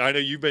this – I know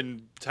you've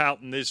been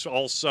touting this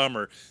all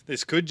summer.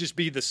 This could just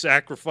be the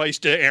sacrifice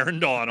to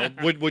Aaron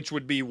Donald, which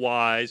would be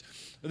wise.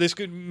 This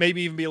could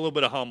maybe even be a little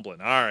bit of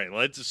humbling. All right,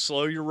 let's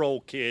slow your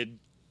roll, kid.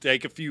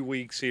 Take a few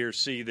weeks here,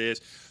 see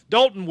this.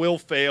 Dalton will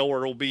fail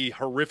or it'll be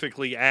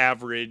horrifically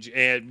average,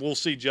 and we'll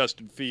see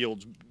Justin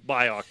Fields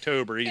by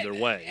October either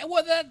way.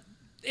 Well,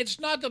 it's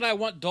not that I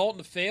want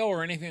Dalton to fail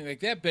or anything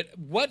like that, but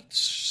what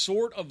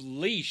sort of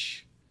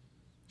leash –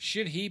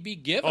 should he be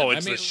given? Oh,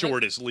 it's the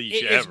shortest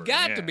leash ever. It's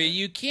got to be.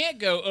 You can't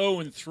go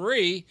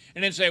 0-3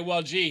 and then say,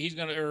 well, gee, he's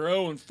going to, or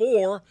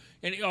 0-4,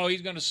 and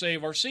he's going to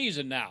save our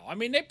season now. I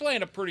mean, they play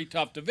in a pretty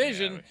tough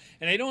division,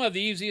 and they don't have the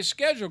easiest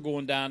schedule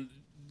going down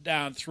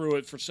through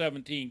it for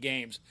 17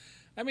 games.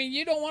 I mean,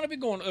 you don't want to be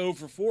going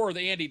 0-4 with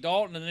Andy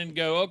Dalton and then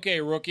go, okay,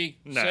 rookie,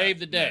 save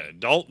the day. No.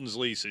 Dalton's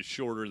leash is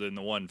shorter than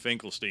the one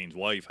Finkelstein's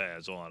wife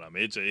has on him.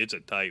 It's a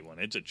tight one.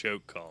 It's a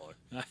choke collar.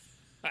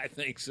 I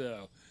think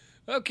so.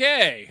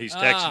 Okay. He's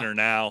texting her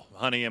now.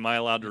 Honey, am I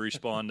allowed to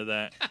respond to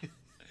that?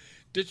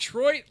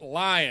 Detroit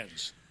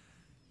Lions.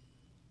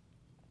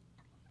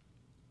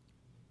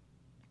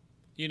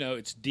 You know,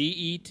 it's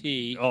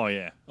DET. Oh,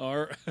 yeah.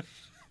 Or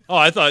oh,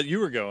 I thought you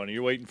were going. Are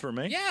you waiting for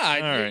me?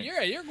 Yeah,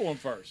 you're going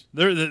first.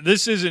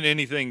 This isn't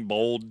anything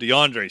bold.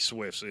 DeAndre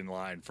Swift's in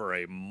line for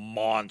a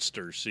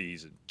monster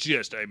season.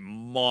 Just a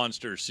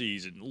monster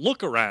season.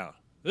 Look around.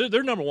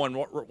 Their number one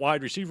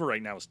wide receiver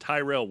right now is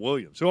Tyrell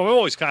Williams, who I've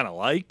always kind of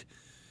liked.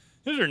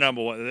 This is their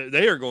number one.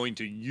 They are going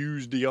to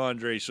use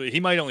DeAndre. So he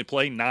might only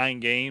play 9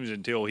 games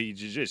until he's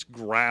just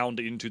ground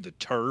into the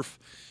turf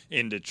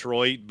in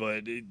Detroit.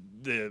 But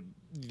the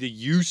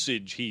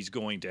usage he's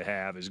going to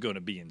have is going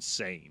to be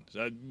insane.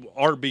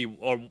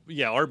 RB1.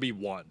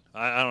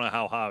 I don't know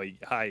how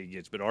high he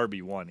gets, but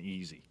RB1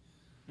 easy.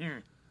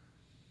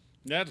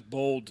 That's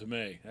bold to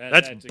me.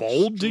 That's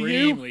bold to you?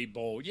 Extremely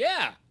bold.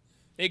 Yeah,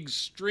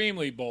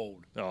 extremely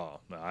bold. Oh,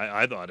 no,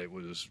 I thought it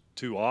was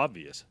too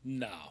obvious.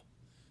 No.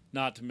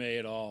 Not to me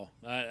at all.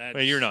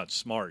 Well, you're not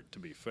smart, to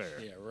be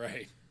fair. Yeah,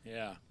 right.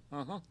 Yeah.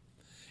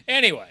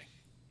 Anyway,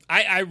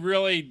 I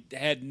really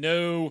had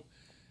no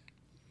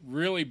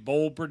really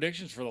bold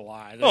predictions for the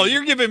Lions. Oh,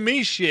 you're giving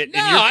me shit, No,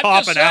 and you're I'm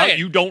popping just out. saying.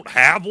 You don't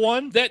have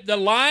one? The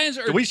Lions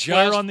are Do we just,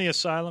 swear on the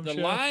Asylum the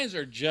show? Lions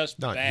are just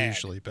Not bad.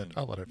 usually, but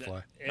I'll let it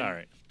fly. All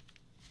right.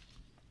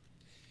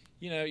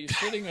 You know, you're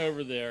sitting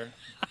over there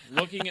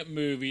looking at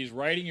movies,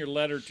 writing your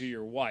letter to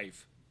your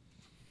wife.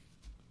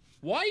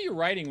 Why are you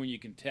writing when you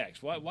can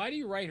text? Why do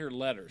you write her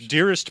letters?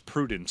 Dearest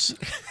Prudence.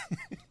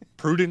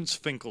 Prudence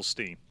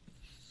Finkelstein.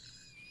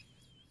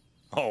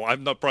 Oh,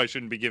 probably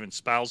shouldn't be giving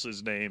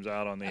spouses' names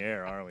out on the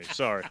air, are we?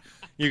 Sorry.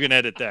 You can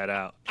edit that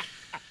out.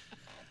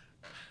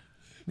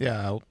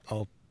 Yeah,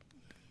 I'll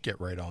get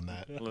right on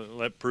that.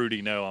 Let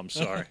Prudy know I'm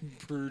sorry.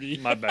 Prudy.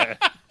 My bad.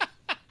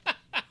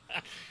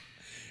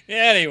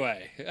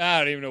 Anyway, I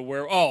don't even know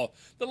where. Oh,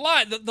 the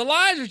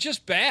Lions are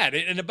just bad.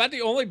 And about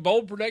the only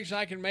bold prediction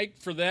I can make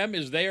for them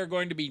is they are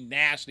going to be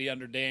nasty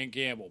under Dan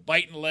Campbell,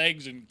 biting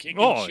legs and kicking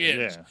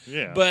shins.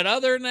 Yeah. But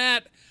other than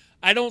that,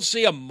 I don't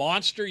see a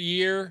monster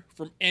year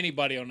from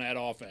anybody on that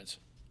offense.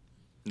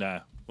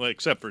 No. Well,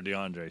 except for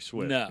DeAndre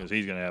Swift, No. because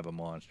he's going to have a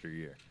monster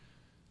year.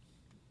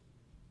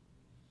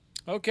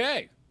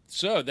 Okay,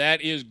 so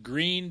that is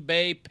Green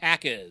Bay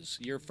Packers.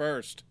 You're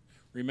first.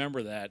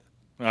 Remember that.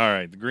 All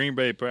right, the Green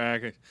Bay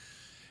Packers.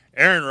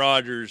 Aaron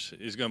Rodgers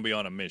is going to be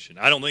on a mission.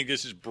 I don't think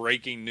this is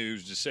breaking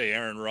news to say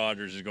Aaron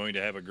Rodgers is going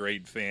to have a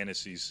great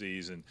fantasy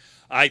season.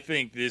 I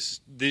think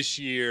this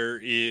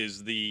year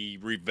is the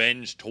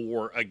revenge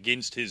tour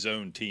against his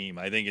own team.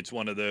 I think it's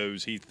one of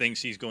those. He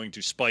thinks he's going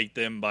to spite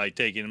them by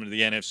taking them to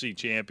the NFC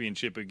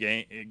Championship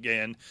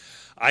again.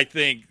 I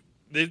think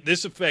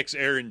this affects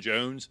Aaron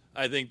Jones,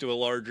 I think, to a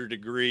larger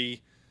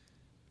degree.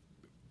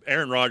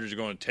 Aaron Rodgers is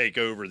going to take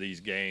over these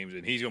games,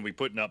 and he's going to be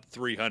putting up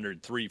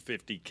 300,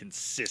 350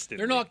 consistently.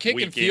 They're not kicking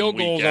week field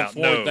in, goals week on out.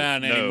 fourth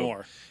down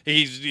anymore.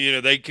 He's,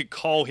 they could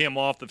call him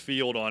off the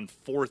field on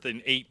 4th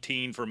and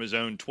 18 from his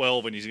own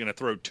 12, and he's going to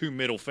throw 2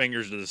 middle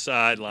fingers to the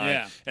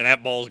sideline, and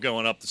that ball's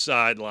going up the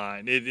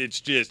sideline. It's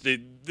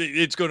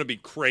going to be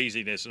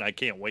craziness, and I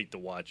can't wait to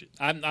watch it.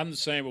 I'm the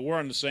same, but we're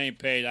on the same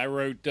page. I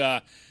wrote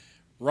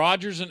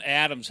Rodgers and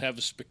Adams have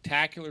a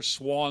spectacular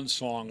swan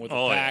song with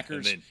the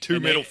Packers. And then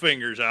 2 middle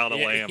fingers out of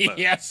Lambeau.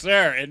 Yes,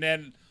 sir. And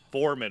then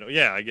 4 middle.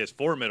 Yeah, I guess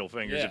 4 middle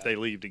fingers if they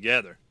leave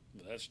together.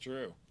 That's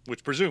true.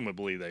 Which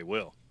presumably they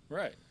will.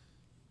 Right.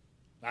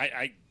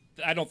 I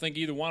don't think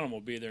either one of them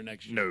will be there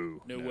next year.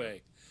 No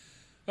way.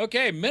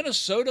 Okay,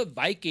 Minnesota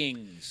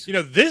Vikings.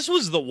 This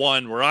was the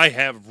one where I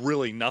have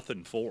really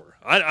nothing for.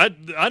 I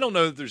don't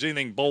know if there's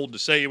anything bold to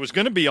say. It was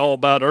going to be all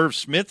about Irv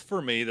Smith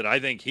for me, that I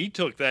think he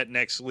took that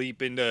next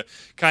leap into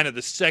kind of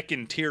the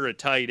second tier of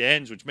tight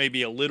ends, which may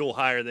be a little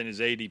higher than his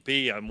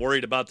ADP. I'm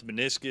worried about the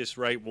meniscus,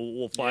 right?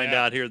 We'll find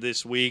out here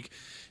this week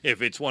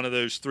if it's one of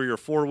those 3 or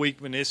 4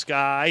 week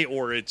menisci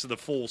or it's the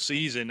full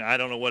season. I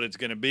don't know what it's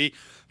going to be.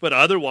 But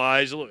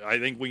otherwise, I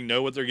think we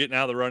know what they're getting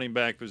out of the running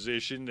back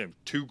position. They have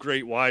 2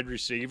 great wide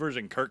receivers,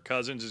 and Kirk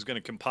Cousins is going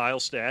to compile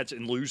stats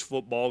and lose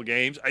football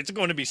games. It's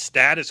going to be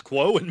status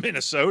quo in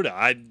Minnesota.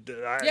 I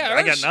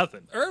got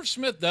nothing. Irv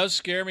Smith does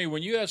scare me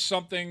when you have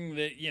something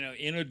that,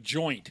 in a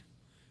joint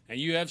and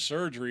you have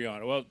surgery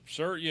on it. Well,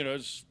 sir,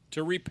 it's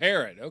to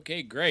repair it.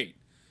 Okay, great.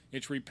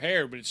 It's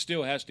repaired, but it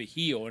still has to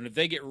heal. And if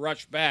they get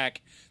rushed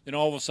back, then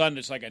all of a sudden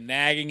it's like a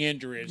nagging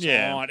injury. It's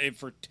on. And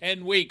for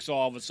 10 weeks,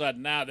 all of a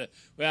sudden now,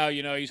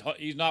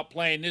 he's not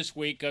playing this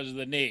week because of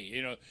the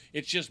knee.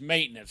 It's just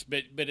maintenance.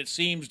 But it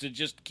seems to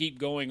just keep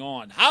going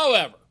on.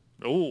 However.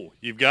 Oh,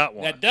 you've got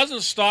one. That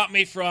doesn't stop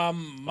me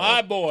from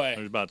my boy.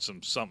 There's about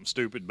something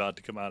stupid about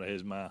to come out of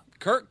his mouth.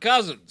 Kirk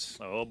Cousins.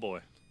 Oh,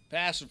 boy.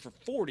 Passing for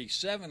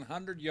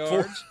 4,700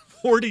 yards.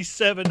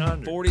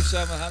 4,700.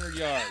 4,700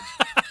 yards.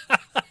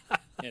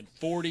 And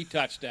 40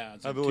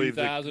 touchdowns in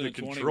 2021. I believe the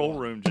control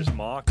room just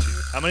mocked you.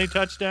 How many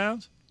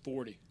touchdowns?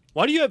 40.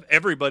 Why do you have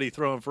everybody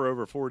throwing for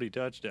over 40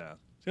 touchdowns?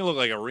 It's going to look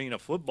like arena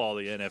football,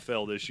 the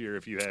NFL, this year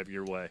if you have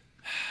your way.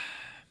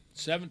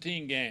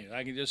 17 games.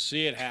 I can just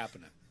see it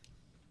happening.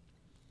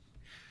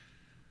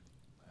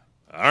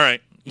 All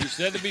right. You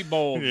said to be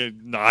bold.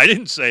 No, I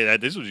didn't say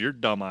that. This was your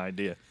dumb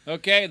idea.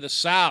 Okay, the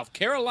South.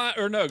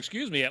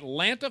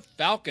 Atlanta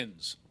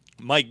Falcons.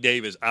 Mike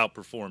Davis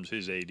outperforms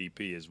his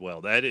ADP as well.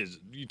 That is,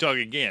 you talk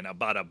again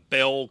about a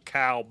bell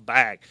cow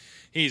back.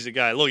 He's a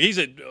guy. Look, he's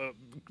at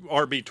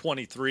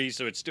RB23,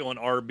 so it's still an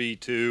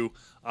RB2.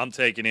 I'm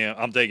taking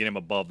him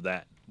above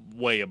that,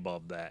 way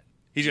above that.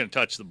 He's going to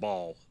touch the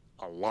ball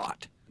a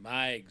lot.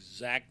 My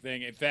exact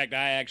thing. In fact,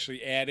 I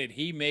actually added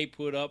he may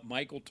put up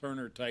Michael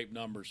Turner type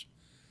numbers.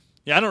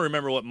 Yeah, I don't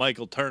remember what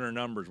Michael Turner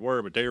numbers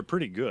were, but they were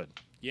pretty good.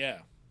 Yeah.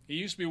 He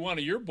used to be one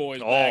of your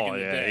boys back in the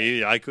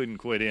day. I couldn't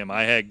quit him.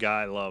 I had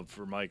guy love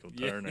for Michael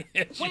Turner.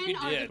 Yes, you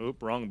did.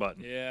 Oop, wrong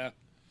button. Yeah.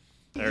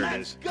 There it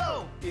is.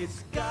 Go.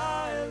 It's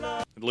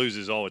it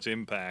loses all its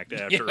impact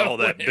after all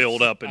that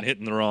build-up and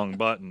hitting the wrong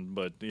button,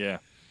 but yeah.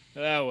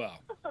 Oh, well.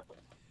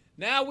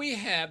 Now we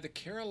have the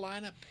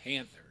Carolina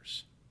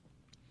Panthers.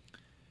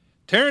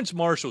 Terrence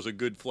Marshall's a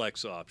good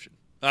flex option.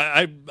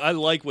 I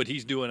like what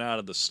he's doing out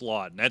of the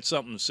slot, and that's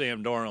something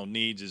Sam Darnold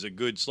needs is a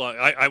good slot.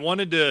 I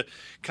wanted to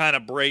kind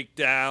of break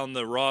down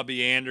the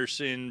Robbie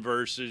Anderson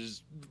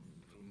versus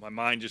 – my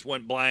mind just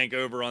went blank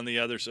over on the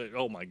other side.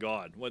 Oh, my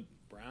God. What –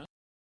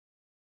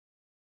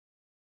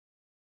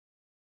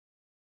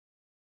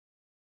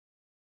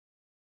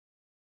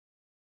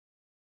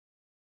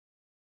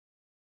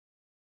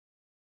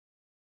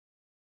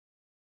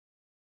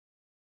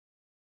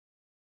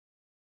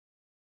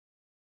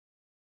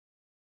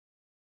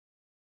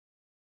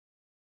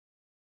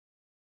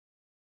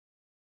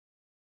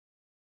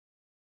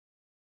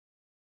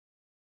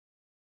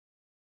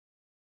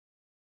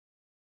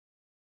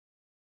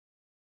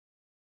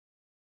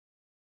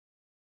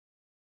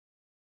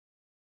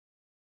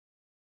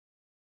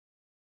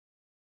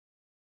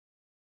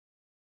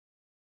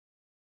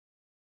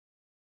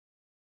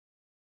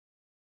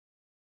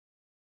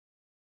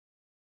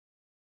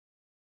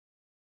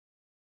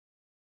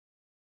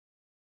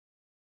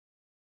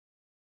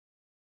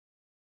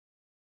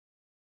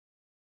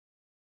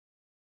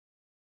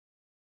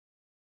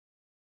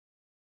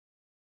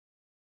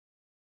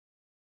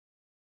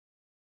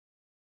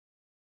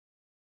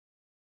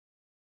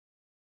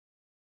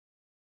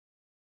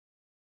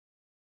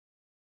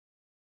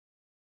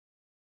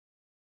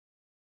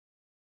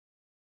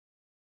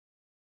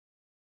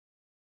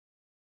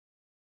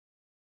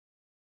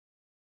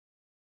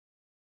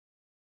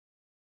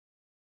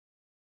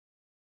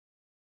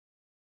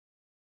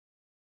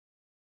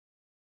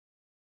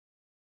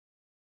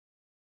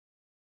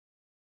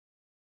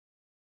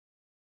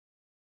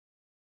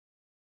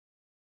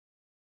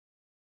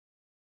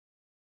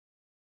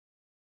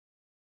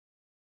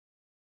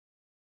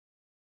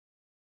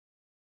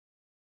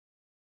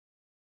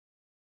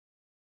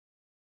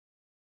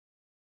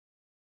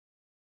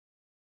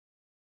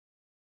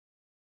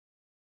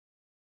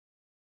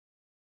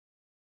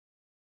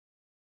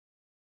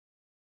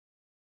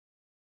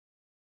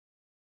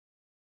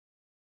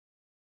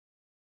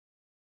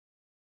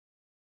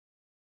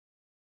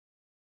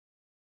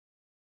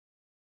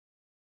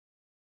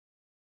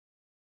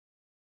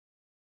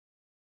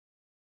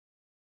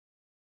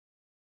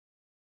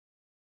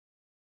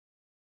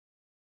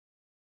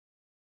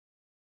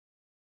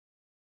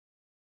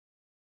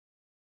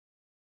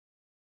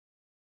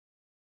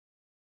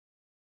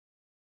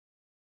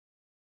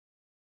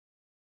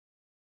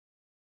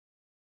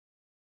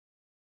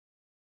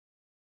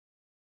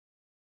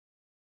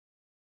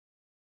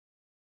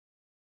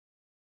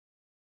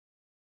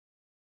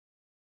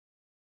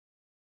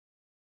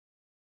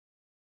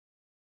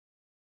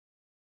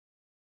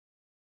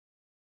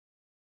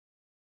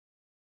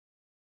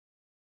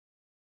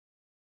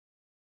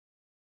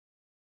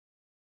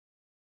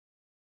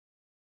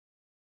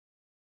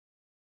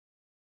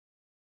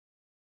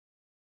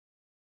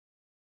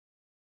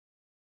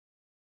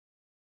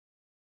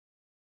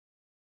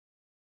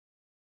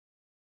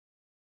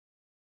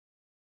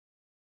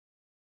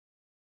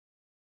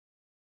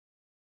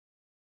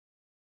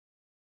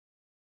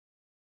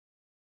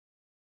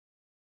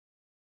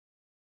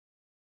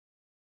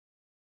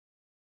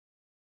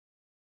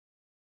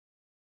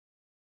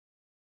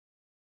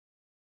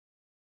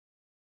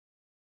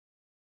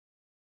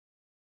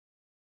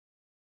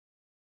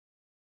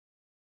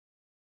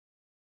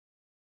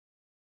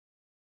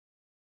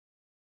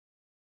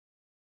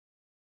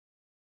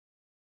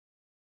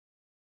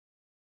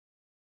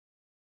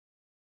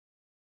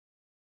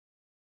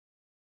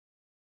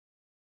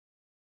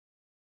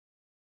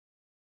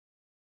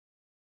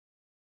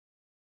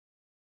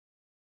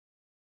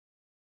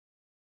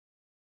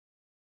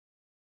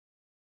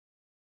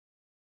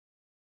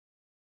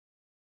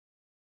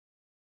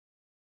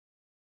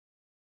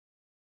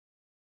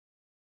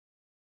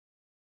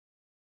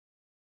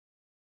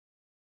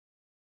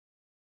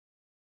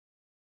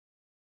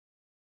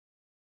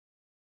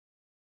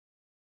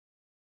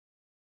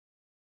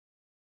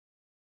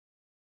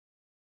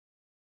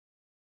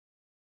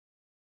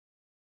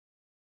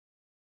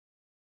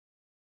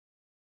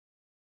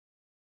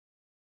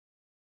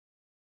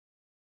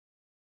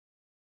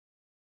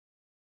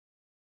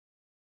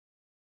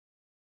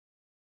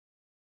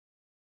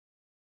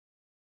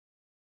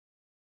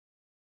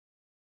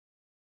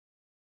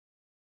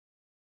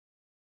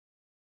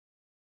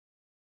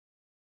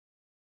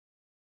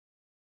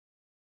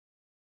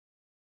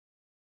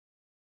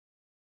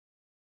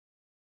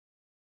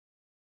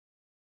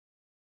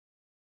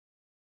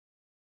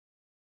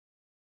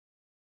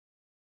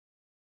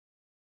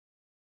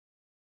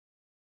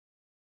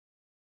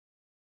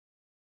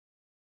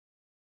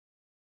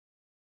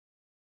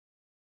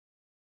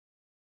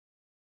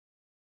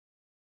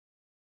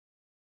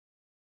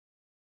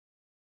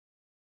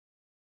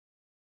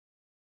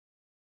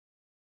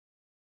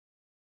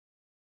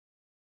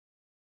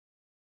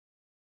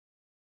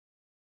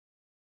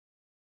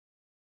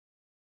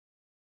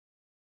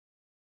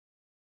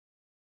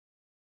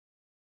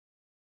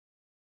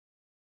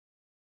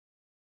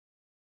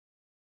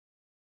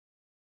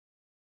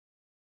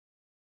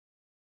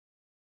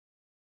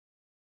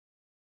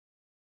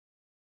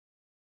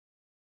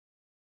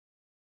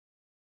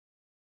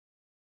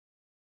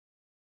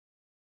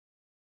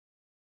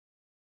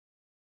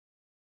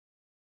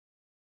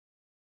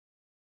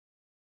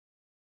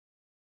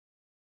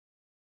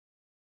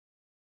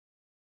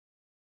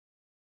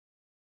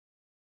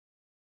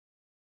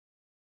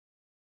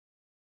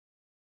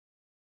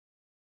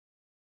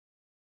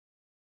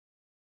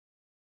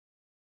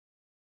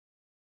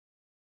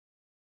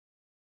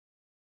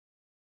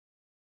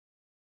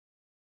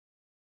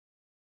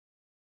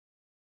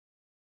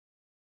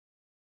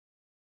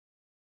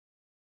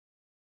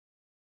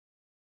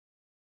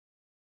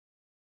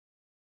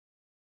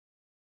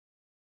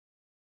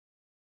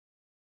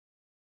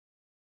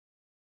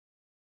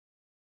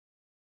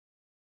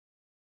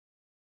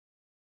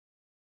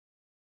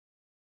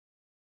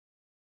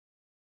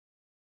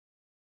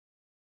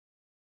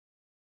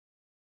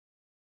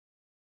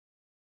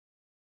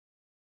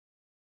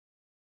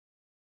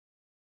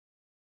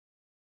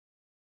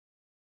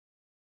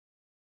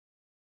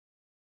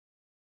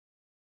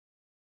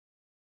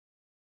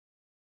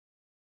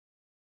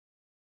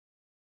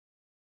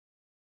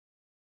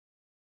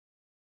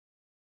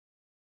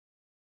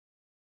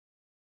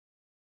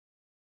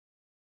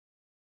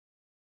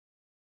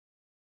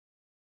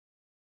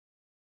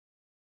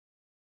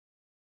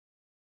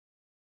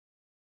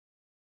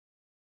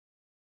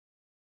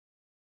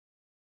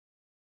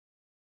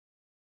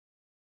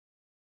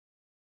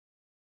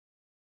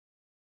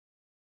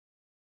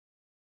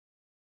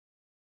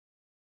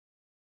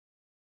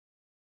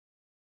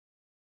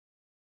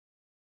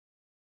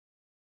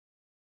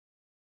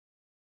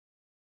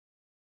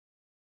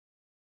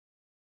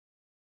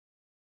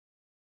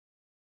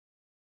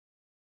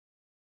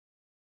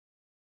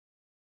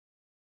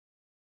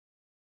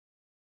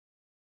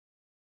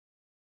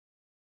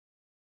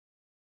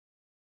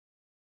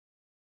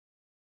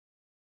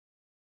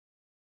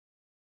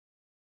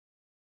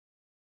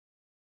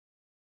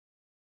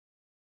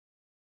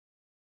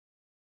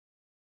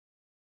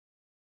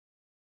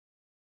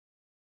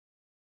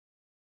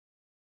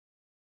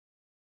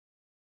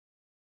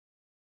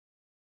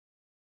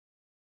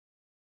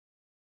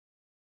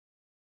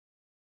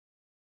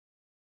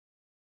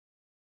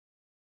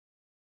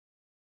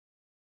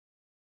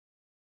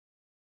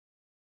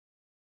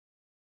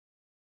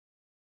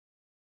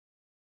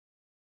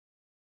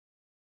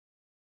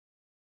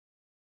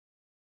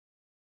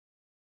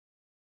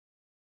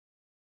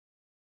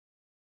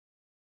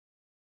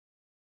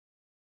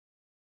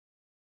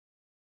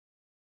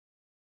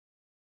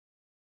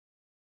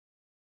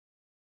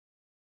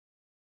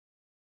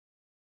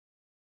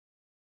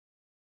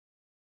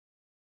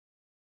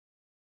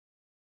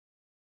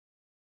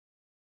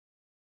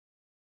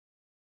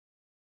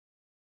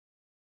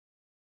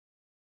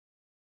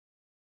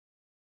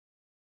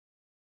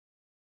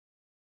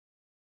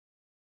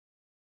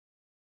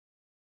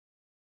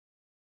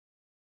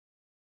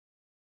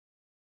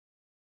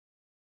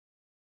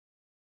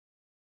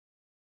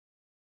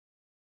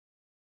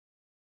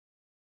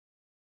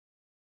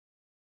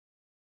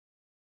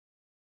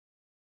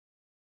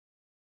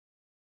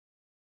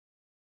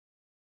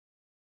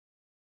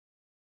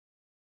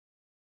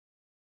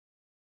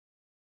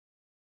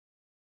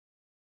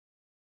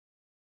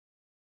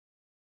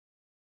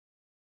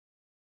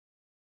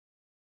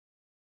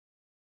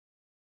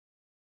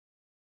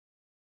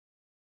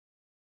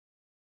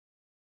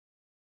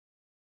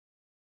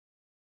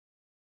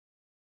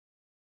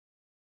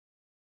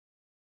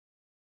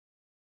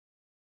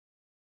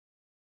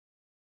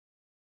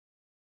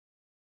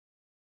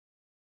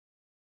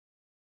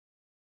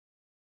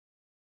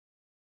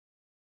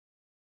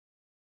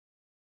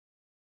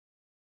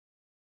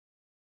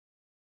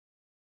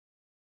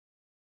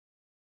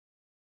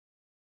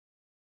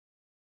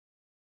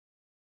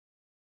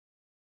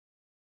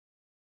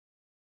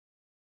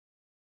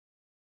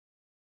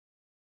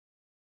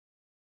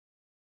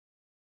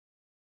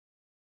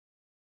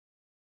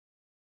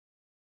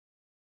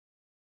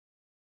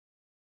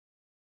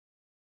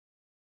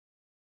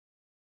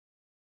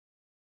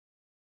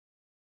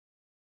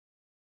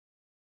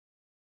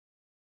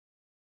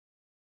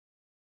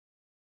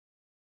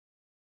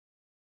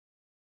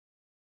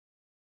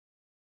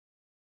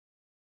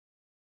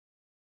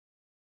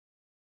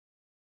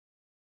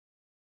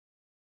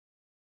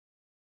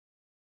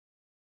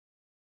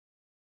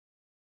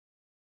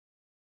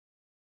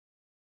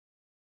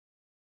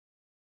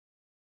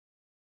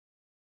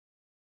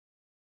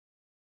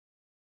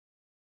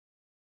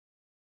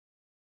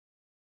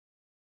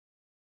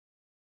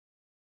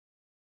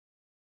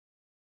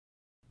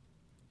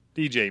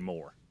 DJ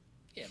Moore.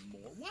 Yeah,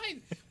 Moore.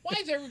 Why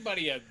is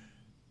everybody a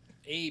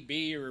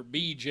AB or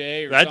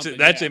BJ or That's something?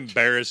 That's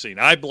embarrassing.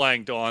 I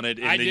blanked on it,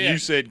 and I then did. you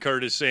said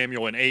Curtis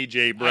Samuel and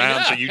A.J.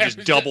 Brown, so you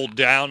just doubled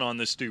down on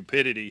the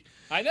stupidity.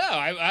 I know.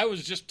 I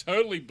was just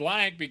totally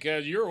blank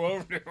because you're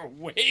over there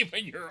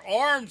waving your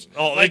arms.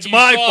 Oh, like it's you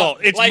my saw- fault.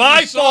 It's like my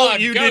you saw fault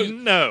a you ghost-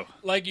 didn't know.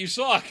 Like you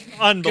saw a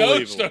Unbelievable.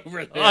 ghost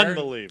over there.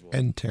 Unbelievable.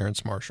 And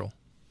Terrence Marshall.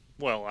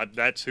 Well,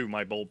 that's who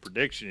my bold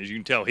prediction is. You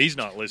can tell he's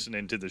not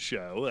listening to the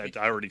show. I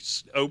already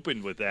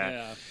opened with that.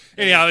 Yeah.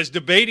 Anyhow, I was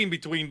debating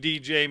between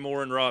DJ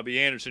Moore and Robbie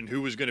Anderson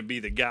who was going to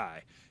be the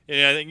guy.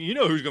 And I think you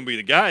know who's going to be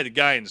the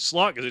guy in the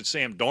slot, because it's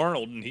Sam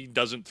Darnold, and he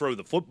doesn't throw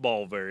the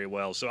football very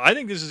well. So I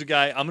think this is a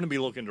guy I'm going to be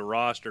looking to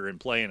roster and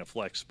play in a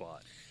flex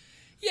spot.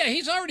 Yeah,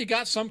 he's already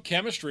got some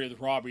chemistry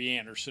with Robbie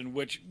Anderson,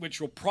 which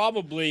will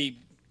probably,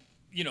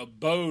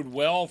 bode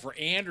well for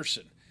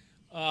Anderson.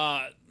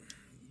 But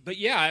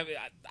yeah,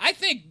 I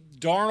think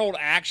Darnold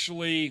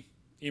actually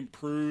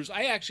improves.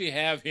 I actually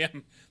have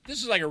him.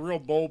 This is like a real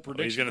bold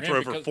prediction. He's going to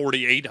throw for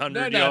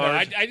 4,800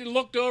 yards. No. I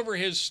looked over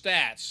his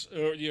stats,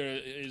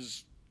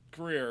 his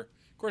career.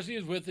 Of course, he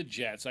was with the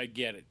Jets. I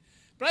get it,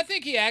 but I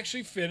think he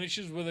actually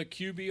finishes with a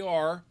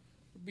QBR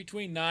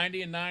between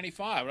 90 and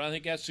 95. And I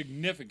think that's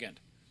significant.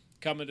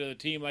 Coming to a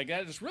team like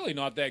that, it's really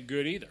not that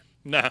good either.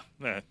 No.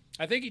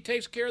 I think he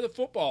takes care of the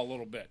football a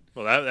little bit.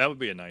 Well, that would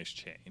be a nice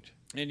change.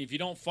 And if you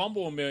don't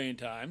fumble a million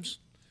times,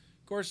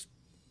 of course,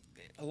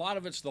 a lot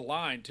of it's the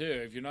line,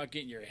 too. If you're not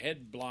getting your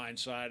head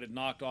blindsided,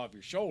 knocked off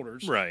your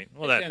shoulders, right?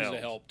 Well, that that tends helps.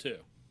 to help, too.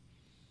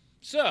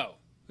 So,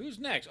 who's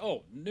next?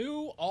 Oh,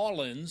 New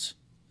Orleans.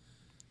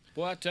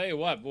 Boy, I tell you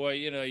what,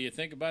 you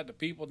think about the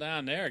people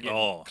down there getting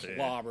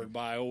clobbered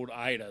by old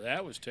Ida.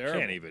 That was terrible.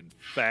 Can't even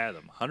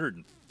fathom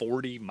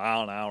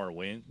 140-mile-an-hour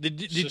wind.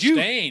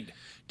 Sustained.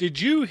 Did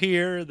you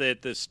hear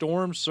that the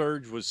storm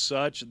surge was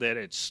such that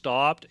it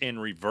stopped and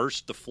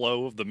reversed the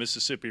flow of the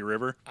Mississippi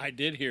River? I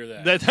did hear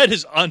that. That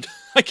is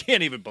I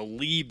can't even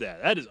believe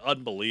that. That is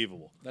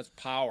unbelievable. That's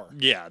power.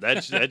 Yeah,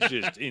 that's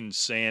just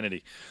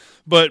insanity.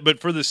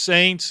 But for the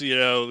Saints, they're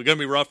going to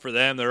be rough for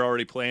them. They're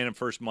already playing the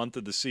first month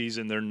of the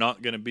season. They're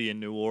not going to be in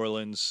New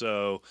Orleans,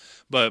 so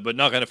but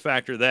not going to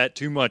factor that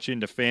too much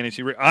into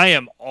fantasy. I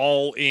am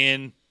all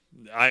in.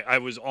 I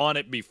was on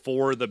it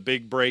before the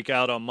big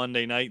breakout on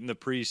Monday night in the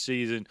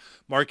preseason.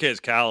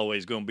 Marquez Callaway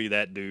is going to be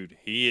that dude.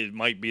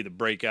 Might be the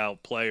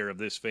breakout player of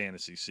this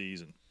fantasy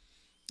season.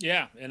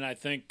 Yeah, and I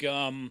think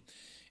and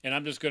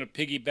I'm just going to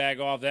piggyback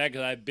off that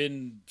because I've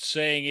been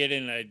saying it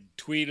and I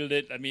tweeted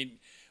it. I mean,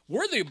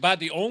 we're about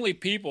the only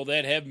people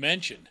that have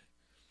mentioned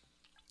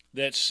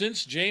that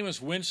since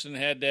Jameis Winston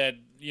had that,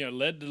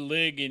 led the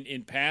league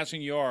in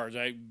passing yards.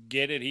 I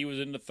get it. He was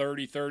in the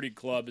 30-30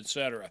 club,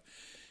 etc.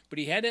 But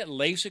he had that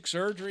LASIK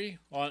surgery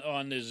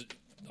on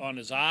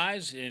his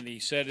eyes, and he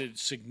said it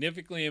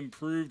significantly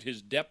improved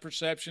his depth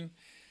perception.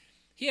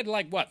 He had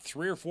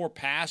 3 or 4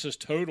 passes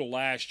total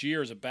last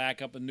year as a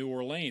backup in New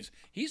Orleans.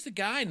 He's the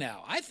guy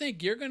now. I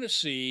think you're going to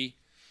see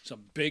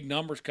some big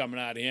numbers coming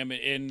out of him,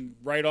 and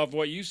right off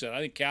what you said, I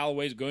think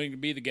Callaway's going to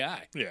be the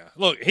guy. Yeah.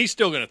 Look, he's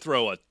still going to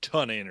throw a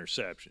ton of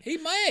interceptions.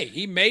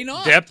 He may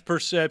not. Depth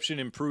perception,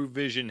 improved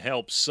vision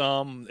helps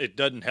some. It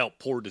doesn't help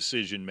poor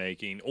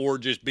decision-making or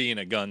just being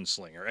a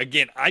gunslinger.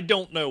 Again, I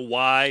don't know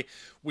why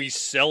we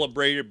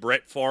celebrated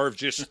Brett Favre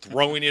just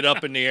throwing it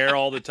up in the air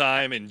all the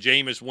time, and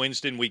Jameis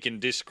Winston, we can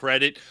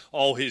discredit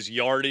all his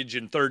yardage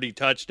and 30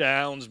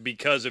 touchdowns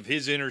because of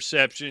his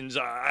interceptions.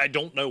 I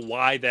don't know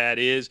why that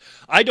is.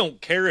 I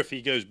don't care if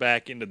he goes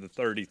back into the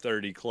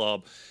 30-30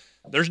 club.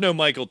 There's no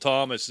Michael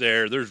Thomas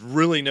there. There's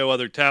really no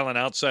other talent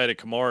outside of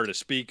Kamara to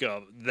speak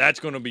of. That's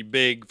going to be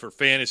big for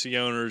fantasy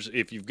owners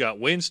if you've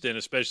got Winston,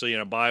 especially in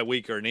a bye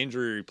week or an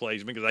injury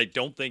replacement, because I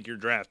don't think you're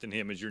drafting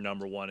him as your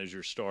number one, as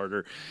your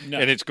starter. No.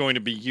 And it's going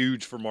to be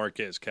huge for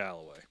Marquez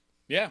Callaway.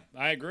 Yeah,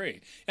 I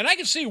agree. And I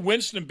can see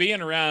Winston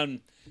being around,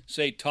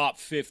 say, top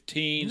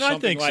 15,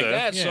 something like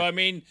that. Yeah. So, I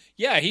mean,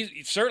 yeah,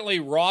 he's certainly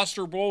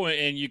rosterable,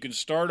 and you can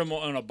start him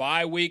on a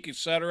bye week, et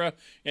cetera,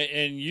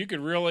 and you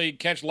could really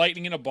catch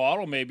lightning in a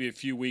bottle maybe a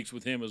few weeks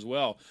with him as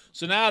well.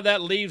 So now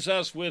that leaves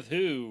us with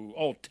who?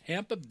 Oh,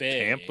 Tampa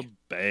Bay. Tampa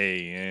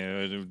Bay.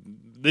 Yeah.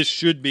 This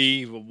should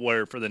be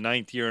where for the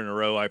 9th year in a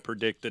row I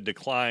predict the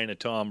decline of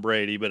Tom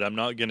Brady, but I'm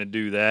not going to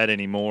do that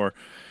anymore.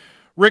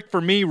 Rick,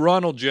 for me,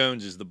 Ronald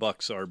Jones is the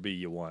Bucs RB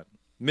you want.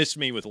 Miss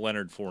me with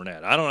Leonard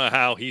Fournette. I don't know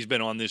how he's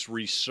been on this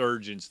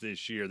resurgence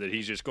this year that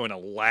he's just going to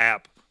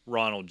lap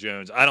Ronald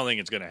Jones. I don't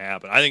think it's going to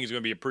happen. I think it's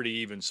going to be a pretty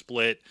even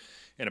split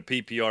in a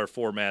PPR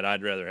format.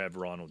 I'd rather have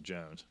Ronald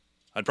Jones.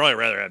 I'd probably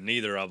rather have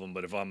neither of them,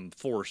 but if I'm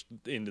forced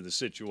into the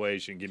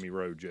situation, give me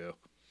Rojo.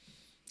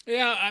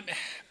 Yeah,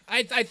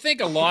 I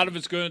think a lot of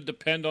it's going to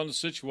depend on the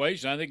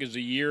situation. I think as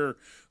the year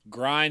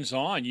grinds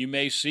on, you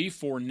may see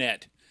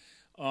Fournette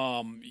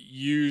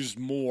used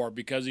more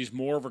because he's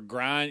more of a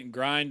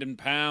grind and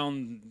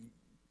pound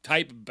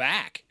type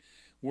back,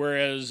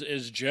 whereas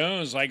as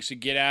Jones likes to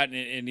get out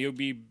and he'll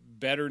be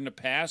better in the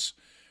pass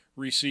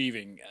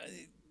receiving.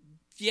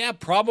 Yeah,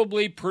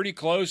 probably pretty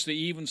close to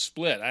even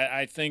split.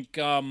 I think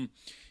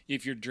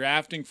if you're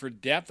drafting for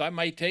depth, I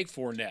might take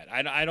Fournette.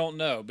 I don't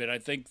know, but I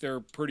think they're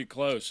pretty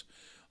close.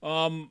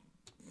 I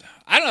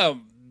don't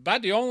know.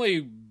 About the only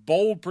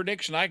bold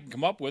prediction I can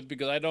come up with,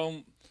 because I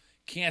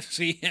can't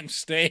see him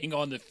staying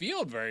on the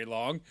field very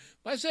long.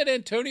 I said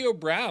Antonio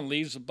Brown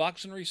leads the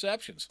Bucs in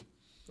receptions.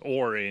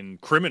 Or in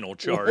criminal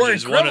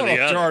charges. One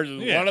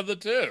of the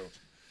two.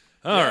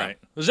 All right.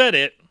 Was that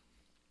it?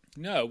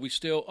 No, we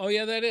still. Oh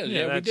yeah, that is.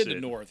 Yeah, we did the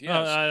North.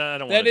 Yes, I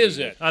don't. That is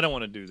it. I don't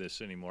want to do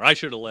this anymore. I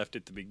should have left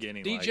at the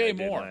beginning. DJ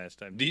like I Moore did last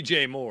time.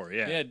 DJ Moore.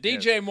 Yeah. Yeah,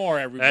 DJ Moore.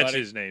 Everybody. That's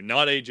his name,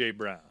 not AJ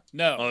Brown.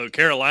 No.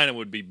 Carolina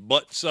would be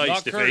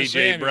butt-sized if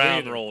A.J. Brown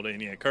either. rolled in.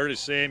 Yeah, Curtis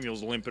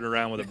Samuel's limping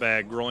around with a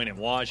bad groin in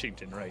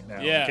Washington right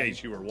now, in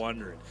case you were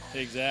wondering.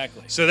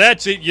 Exactly. So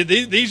that's it.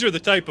 These are the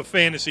type of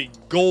fantasy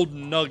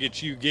golden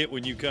nuggets you get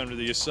when you come to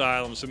the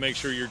Asylum, so make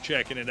sure you're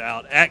checking it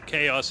out. At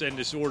Chaos and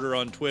Disorder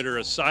on Twitter,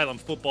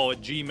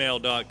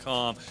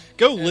 asylumfootball@gmail.com.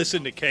 Go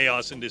listen to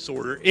Chaos and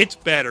Disorder. It's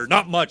better.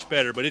 Not much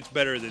better, but it's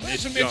better than There's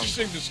this some junk.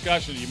 interesting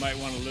discussion you might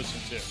want to listen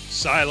to.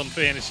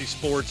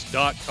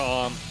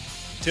 asylumfantasysports.com.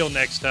 Till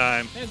next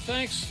time. And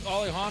thanks,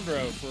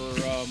 Alejandro, for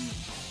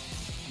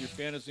your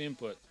fantasy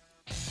input.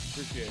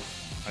 Appreciate it.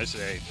 I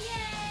say,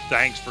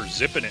 thanks for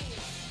zipping it.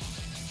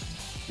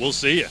 We'll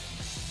see you.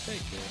 Take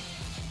care.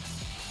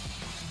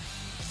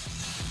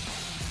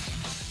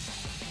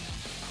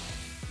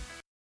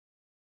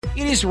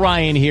 It is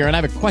Ryan here, and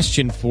I have a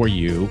question for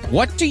you.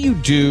 What do you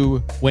do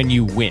when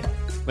you win?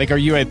 Like, are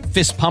you a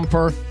fist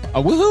pumper,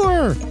 a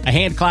woohooer, a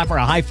hand clapper,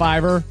 a high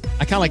fiver?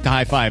 I kind of like the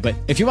high five, but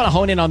if you want to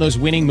hone in on those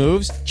winning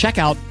moves, check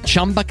out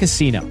Chumba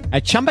Casino.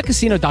 At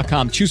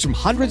ChumbaCasino.com, choose from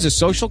hundreds of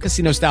social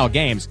casino-style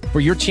games for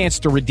your chance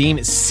to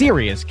redeem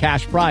serious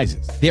cash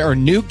prizes. There are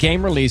new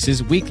game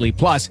releases weekly,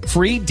 plus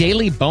free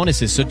daily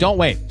bonuses. So don't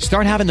wait.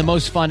 Start having the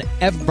most fun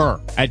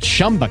ever at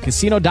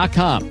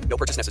ChumbaCasino.com. No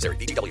purchase necessary.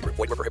 VGW Group.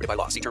 Void where prohibited by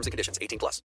law. See terms and conditions. 18+.